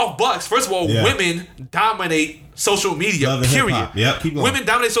VH1. Off Bucks. First of all, women dominate social media. Love period. Yep, keep going. Women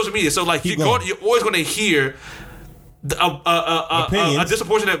dominate social media. So like you're always gonna hear a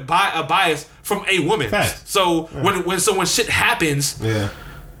disproportionate bias from a woman. Fact. So when shit happens. Yeah.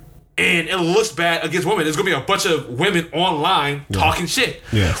 And it looks bad against women. There's gonna be a bunch of women online talking shit.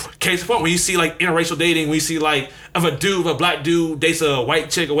 Yeah. Case in point, when you see like interracial dating, when you see like if a black dude dates a white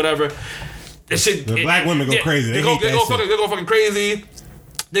chick or whatever, black women go crazy. They go fucking crazy.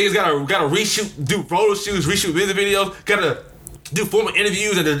 Niggas gotta do photo shoots, reshoot music videos, gotta do formal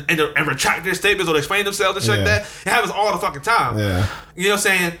interviews and retract their statements or explain themselves and shit like that. It happens all the fucking time. Yeah. You know what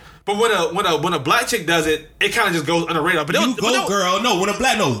I'm saying? But when a black chick does it, it kind of just goes under the radar. But girl. No, when a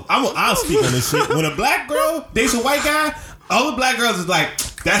black I'll speak on this shit. When a black girl dates a white guy, all the black girls is like,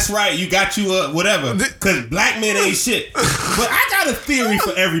 that's right, you got you a whatever. Because black men ain't shit. But I got a theory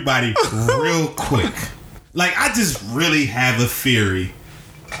for everybody real quick. Like, I just really have a theory.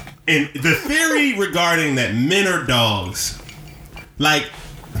 And the theory regarding that men are dogs. Like,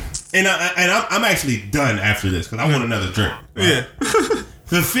 and I'm actually done after this because I want another drink. Right? Yeah.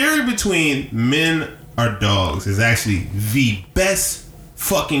 The theory between men are dogs is actually the best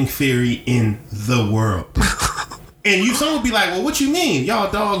fucking theory in the world. And someone would be like, well, what you mean?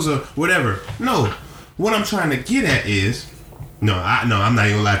 Y'all dogs or whatever. No. What I'm trying to get at is, I'm not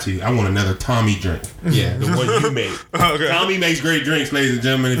even gonna lie to you. I want another Tommy drink. Yeah, the one you make. Okay. Tommy makes great drinks, ladies and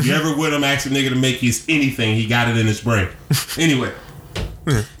gentlemen. If you ever with him, ask a nigga to make you anything, he got it in his brain. Anyway,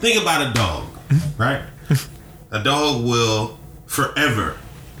 think about a dog, right? A dog will forever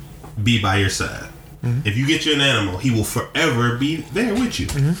be by your side. If you get you an animal, he will forever be there with you.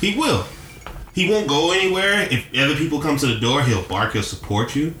 He will. He won't go anywhere. If other people come to the door, he'll bark, he'll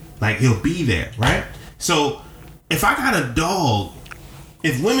support you. Like, he'll be there, right? So, if I got a dog,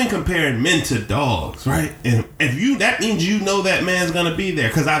 if women comparing men to dogs, right? And if that means you know that man's gonna be there.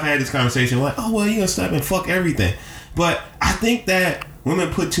 Because I've had this conversation like, oh, well, you gonna stop and fuck everything. But I think that women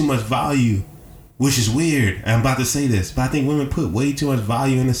put too much value, which is weird. I'm about to say this, but I think women put way too much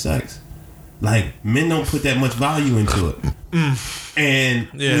value into sex. Like, men don't put that much value into it. And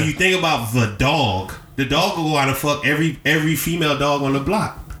when you think about the dog will go out and fuck every female dog on the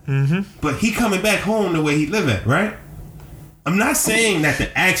block. But he coming back home the way he live at, right? I'm not saying that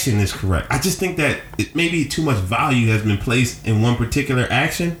the action is correct. I just think that maybe too much value has been placed in one particular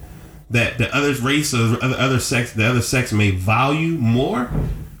action that the other race or the other sex may value more.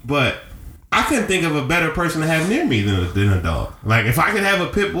 But I couldn't think of a better person to have near me than a dog. Like, if I could have a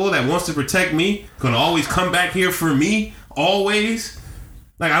pit bull that wants to protect me, gonna always come back here for me, always.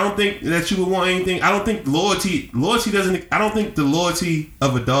 Like, I don't think that you would want anything. I don't think loyalty doesn't. I don't think the loyalty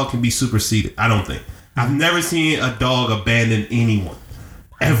of a dog can be superseded. I don't think. I've never seen a dog abandon anyone,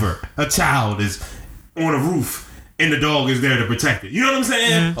 ever. A child is on a roof and the dog is there to protect it. You know what I'm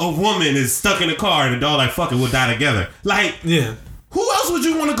saying? A woman is stuck in a car and the dog like, fuck it, we'll die together. Like, who else would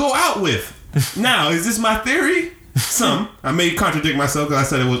you want to go out with? Now, is this my theory? I may contradict myself because I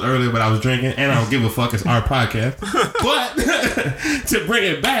said it was earlier, but I was drinking, and I don't give a fuck. It's our podcast. But to bring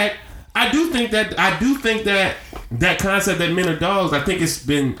it back, I do think that concept that men are dogs, I think it's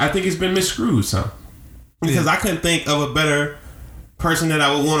been misconstrued some. Because I couldn't think of a better person that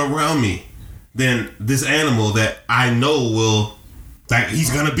I would want around me than this animal that I know will, like, he's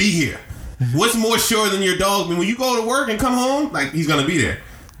gonna be here. What's more sure than your dog? I mean, when you go to work and come home, like, he's gonna be there.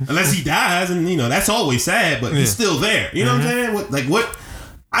 Unless he dies, and that's always sad, but he's still there. You know what I'm saying?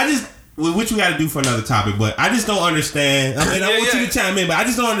 Which we got to do for another topic, but I just don't understand. I mean, I want you to chime in, but I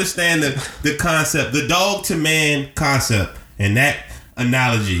just don't understand the concept, the dog to man concept, and that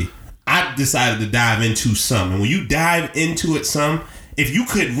analogy. I decided to dive into some, and when you dive into it some, if you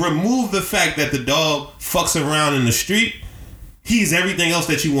could remove the fact that the dog fucks around in the street, he's everything else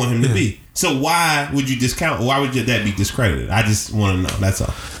that you want him to be. So why would you discount? Why would that be discredited? I just want to know. That's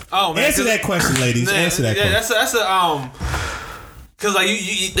all. Oh, man, answer that question, ladies. Answer that question. That's because like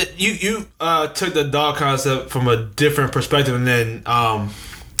you took the dog concept from a different perspective, and then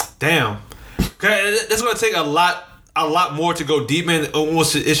damn, that's gonna take a lot more to go deep in.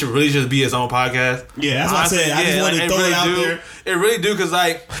 Almost, it should really just be its own podcast. Yeah, that's what I said. I just wanted to throw it out there. It really do, because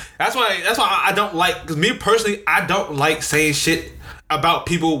like that's why I don't like. Because me personally, I don't like saying shit about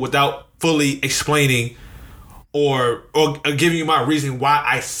people without fully explaining or giving you my reason why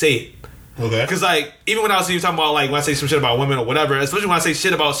I say it. Okay. Because like even when I was talking about like when I say some shit about women or whatever, especially when I say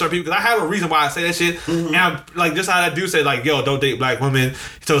shit about certain people, because I have a reason why I say that shit, and I'm like just how I do say like, yo, don't date black women.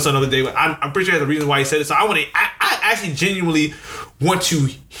 He told us another day. I'm pretty sure there's a reason why he said it. So I actually genuinely want to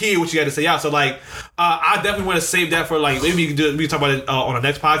hear what you got to say out. So like, I definitely want to save that for like maybe we can talk about it on the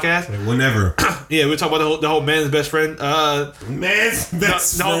next podcast. Whenever. Yeah, we'll talk about the whole man's best friend. The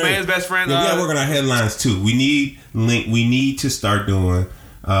whole man's best friend. Yeah, we gotta work on our headlines too. We need to start doing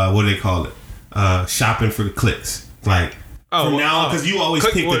what do they call it? Shopping for the clicks. Like from now on, because you always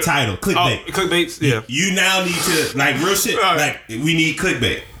pick the title. Clickbait. Clickbaits, yeah. You now need to like real shit. Right. Like we need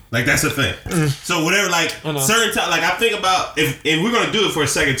clickbait. Like that's the thing. So whatever, like certain time, like I think about if we're gonna do it for a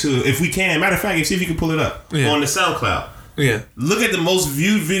second too, if we can. Matter of fact, see if you can pull it up on the SoundCloud. Yeah. Look at the most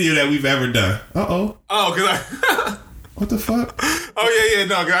viewed video that we've ever done. Oh, because What the fuck? Oh yeah,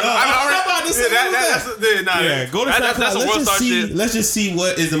 no. I'm about to say go to SoundCloud. Let's just see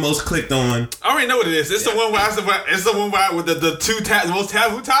what is the most clicked on. I already know what it is. It's the one where with the two most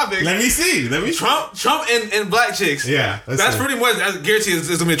taboo topics. Let me see. Trump and black chicks. Yeah, that's pretty much. I guarantee it's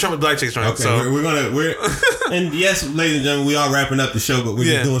gonna be a Trump and black chicks joint. Okay, so we're and yes, ladies and gentlemen, we are wrapping up the show, but we're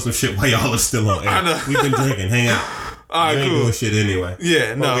just doing some shit while y'all are still on air. I know. We've been drinking. Hang out. All right, we ain't doing shit anyway.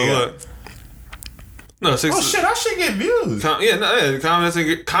 Yeah, no, look. No, 6. Oh shit! I should get views. Confidence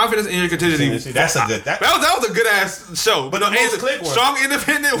in your contingency. That's a good. That was a good ass show. But no, strong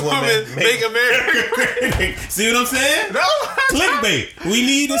independent woman make America great. See what I'm saying? No, clickbait. We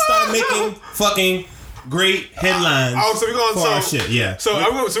need to start making fucking great headlines. So we're going for our shit. Yeah. So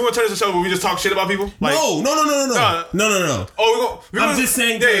we're gonna turn this a show where we just talk shit about people. Like, no. Oh, I'm just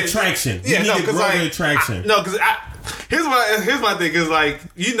saying the attraction. Yeah, no, because the attraction. Here's my thing is like,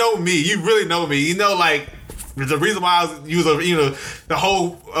 you know me, you really know me, you know, like the reason why I was the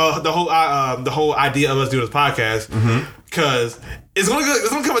whole idea of us doing this podcast, because it's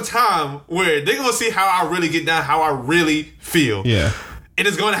gonna come a time where they're gonna see how I really get down, how I really feel. Yeah. And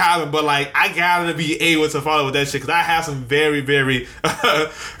it's going to happen, but like I gotta be able to follow with that shit because I have some very, very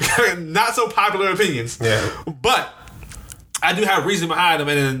not so popular opinions. Yeah. But I do have reason behind them,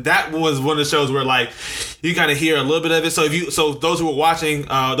 and that was one of the shows where like you kind of hear a little bit of it. So those who are watching,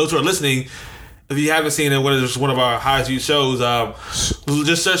 those who are listening, if you haven't seen it, one of our highest viewed shows,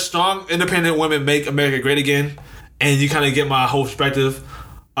 just such strong independent women make America great again, and you kind of get my whole perspective.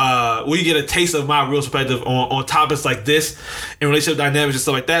 We get a taste of my real perspective on topics like this and relationship dynamics and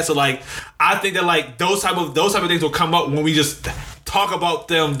stuff like that. So like I think that like those type of things will come up when we just talk about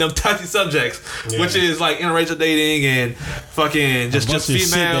them touchy subjects, which is like interracial dating and fucking just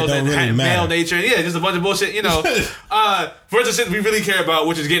females and really male nature. And just a bunch of bullshit, versus shit we really care about,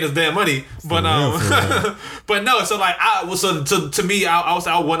 which is getting us damn money. But but no, so like to me,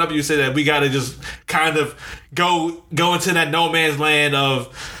 I'll one up you say that we gotta just kind of go into that no man's land of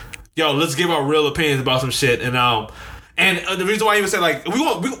let's give our real opinions about some shit. And the reason why I even said like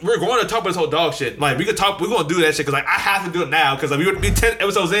we're going to talk about this whole dog shit. Like we're going to do that shit because like I have to do it now because like we would be 10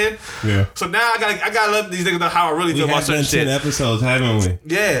 episodes in. Yeah. So now I gotta let these niggas know how I really feel about certain shit. 10 episodes, haven't we?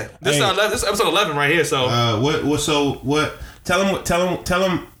 Yeah. This is episode 11 right here. So Tell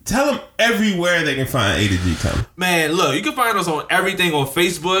them everywhere they can find A to G. Tommy. Man, look, you can find us on everything on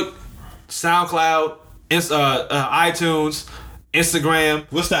Facebook, SoundCloud, iTunes, Instagram.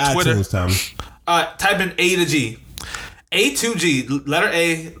 What's the Twitter. iTunes, Tommy? Type in A to G. A2G, letter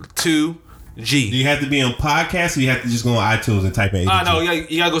A to G. Do you have to be on podcast, or you have to just go on iTunes and type in A to G? No,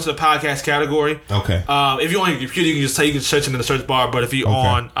 you gotta go to the podcast category. Okay. If you're on your computer, you can search it in the search bar. But if you're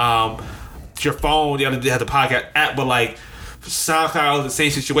on your phone, you have the podcast app. But like SoundCloud, the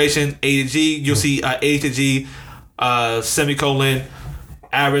same situation. A to G, you'll see A to G, semicolon.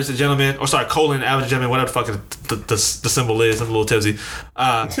 Average the gentleman, or sorry, colon average gentleman, whatever the fuck the symbol is. I'm a little tipsy.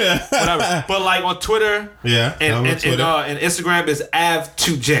 Whatever. But like on Twitter, and Instagram is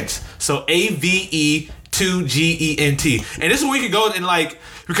Av2Gent. So AVE2GENT. And this is where we can go and like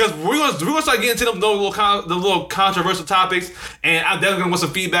because we're gonna start getting to the little controversial topics, and I'm definitely gonna want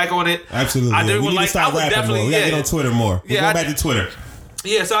some feedback on it. Absolutely. We need to start rapping more. We gotta get on Twitter more. We're going back to Twitter.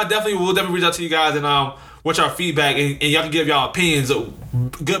 Yeah, so will definitely reach out to you guys and what's our feedback, and y'all can give y'all opinions,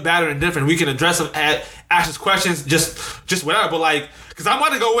 good, bad, or indifferent. We can address them, ask us questions, just whatever. But like, because I'm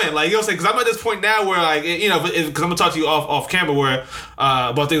about to go in, like you know, what I'm saying, because I'm at this point now where like because I'm gonna talk to you off camera where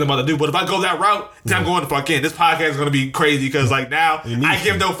about things I'm about to do. But if I go that route, then I'm going to fuck in. This podcast is gonna be crazy because like now I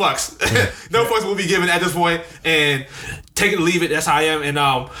give no fucks, no fucks will be given at this point, and take it or leave it. That's how I am, and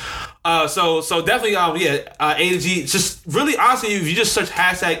so definitely A to G. Just really honestly, if you just search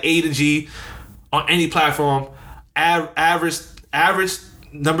hashtag A to G on any platform, average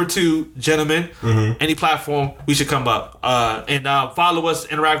number 2 gentlemen, any platform, we should come up. And follow us,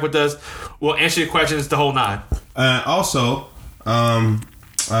 interact with us. We'll answer your questions the whole 9. Also,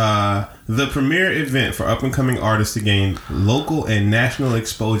 the premier event for up and coming artists to gain local and national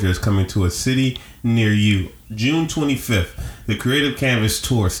exposure is coming to a city near you. June 25th, the Creative Canvas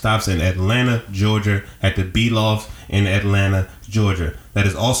Tour stops in Atlanta, Georgia at the B-Loft in Atlanta, Georgia. That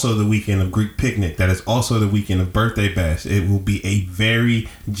is also the weekend of Greek Picnic. That is also the weekend of Birthday Bash. It will be a very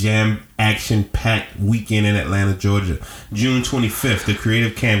action-packed weekend in Atlanta, Georgia. June 25th, the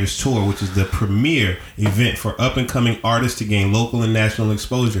Creative Canvas Tour, which is the premier event for up-and-coming artists to gain local and national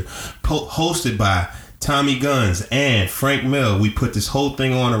exposure. Hosted by Tommy Guns and Frank Mill. We put this whole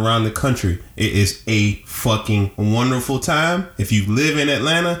thing on around the country. It is a fucking wonderful time. If you live in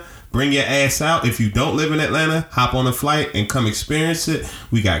Atlanta, Bring your ass out. If you don't live in Atlanta, hop on a flight and come experience it.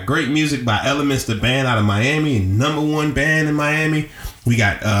 We got great music by Elements, the band out of Miami, #1 band in Miami. We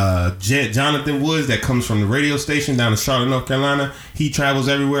got Jonathan Woods that comes from the radio station down in Charlotte, North Carolina. He travels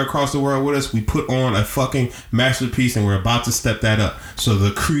everywhere across the world with us. We put on a fucking masterpiece, and we're about to step that up. So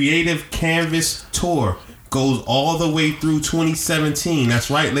the Creative Canvas Tour goes all the way through 2017. That's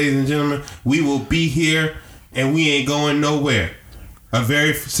right, ladies and gentlemen. We will be here, and we ain't going nowhere. A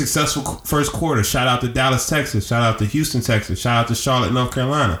very successful first quarter. Shout out to Dallas, Texas. Shout out to Houston, Texas. Shout out to Charlotte, North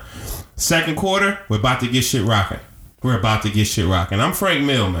Carolina. Second quarter, we're about to get shit rocking. We're about to get shit rocking. I'm Frank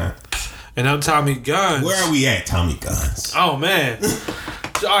Mill, man. And I'm Tommy Guns. Where are we at, Tommy Guns? Oh, man.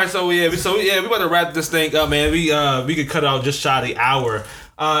 All right, so we about to wrap this thing up, man. We could cut out just shy of the hour.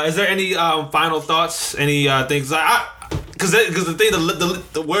 Is there any final thoughts? Any things? Because the thing,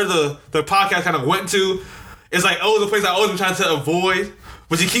 where the podcast kind of went to, it's like, the place I always been trying to avoid.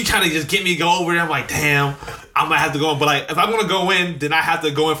 But you keep trying to just get me to go over there. I'm like, damn, I might have to go in. But like, if I'm gonna go in, then I have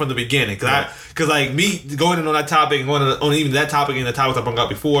to go in from the beginning. Cause like me going in on that topic and going on even that topic and the topics I brought up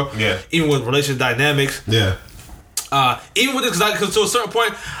before. Yeah. Even with relationship dynamics. Yeah. Even with this, because to a certain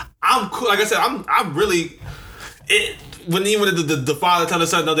point, I'm cool. Like I said, I'm really. When even the father telling the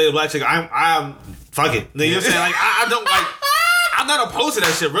son no, they a black chick, I'm fuck it. You know what I'm saying? Like I don't like. I'm not opposed to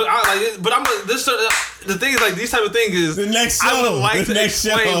that shit, really. But I'm this. The thing is, like, these type of things is the next show. I would like to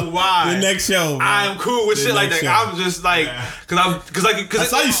explain why the next show. Man. I am cool with shit like that. I'm just like, because I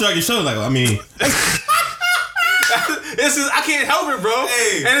saw you shrug your shoulder. Like, I mean, it's just, I can't help it, bro.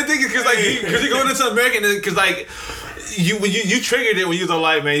 Hey. And the thing is, because you're going into American, because like. You triggered it when you was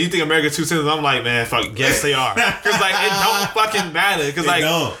like, man, you think America's too sensitive. I'm like, man, fuck, yes they are. Because like it don't fucking matter. Because like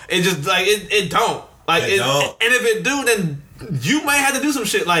it just like it don't. Like it don't. And if it do, then you might have to do some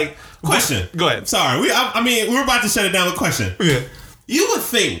shit. Like question. Go ahead. Sorry, we're about to shut it down with a question. Yeah. You would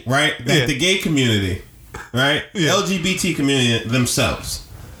think, right, that the gay community, right, LGBT community themselves,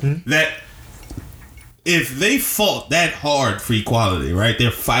 that if they fought that hard for equality, right, they're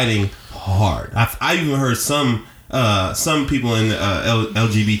fighting hard. I even heard some people in the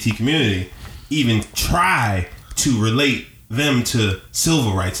LGBT community even try to relate them to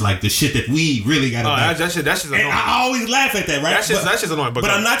civil rights, like the shit that we really got to do. That shit's annoying. And I always laugh at that, right? That shit's annoying. But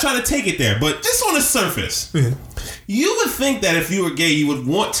I'm not trying to take it there. But just on the surface, you would think that if you were gay, you would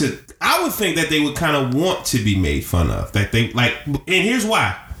want to. I would think that they would kind of want to be made fun of. That they like, and here's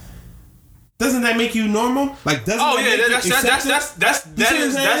why. Doesn't that make you normal? Like, doesn't that's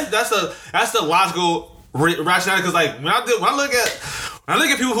the logical rationale, because like when I look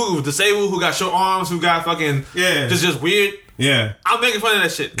at people who are disabled, who got short arms, who got fucking just weird, I'm making fun of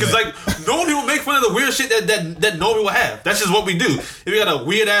that shit, because like normal people make fun of the weird shit that normal people have. That's just what we do. If you got a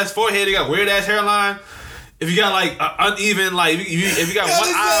weird ass forehead, you got a weird ass hairline. If you got like uneven, like if you got one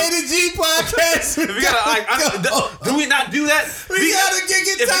eye, A to G podcast. If you got do we not do that? We gotta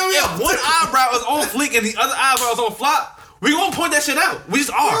get Tommy. If one eyebrow is on fleek and the other eyebrow is on flop, we gonna point that shit out. We just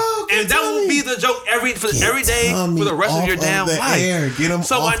are, and that will be the joke every day for the rest of your damn life. Get him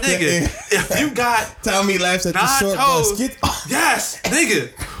so off my nigga, if you got Tommy laughs at the short bus. Yes, nigga,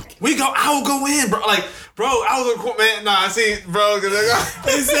 I will go in, bro. Like. Bro, I was a man. Nah, see, bro.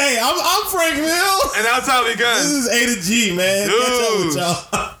 Say, I'm Frank Mill, and I'm Tommy Guns. This is A to G, man. Dude. Catch up with y'all.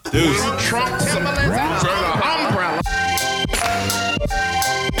 Dude. Trump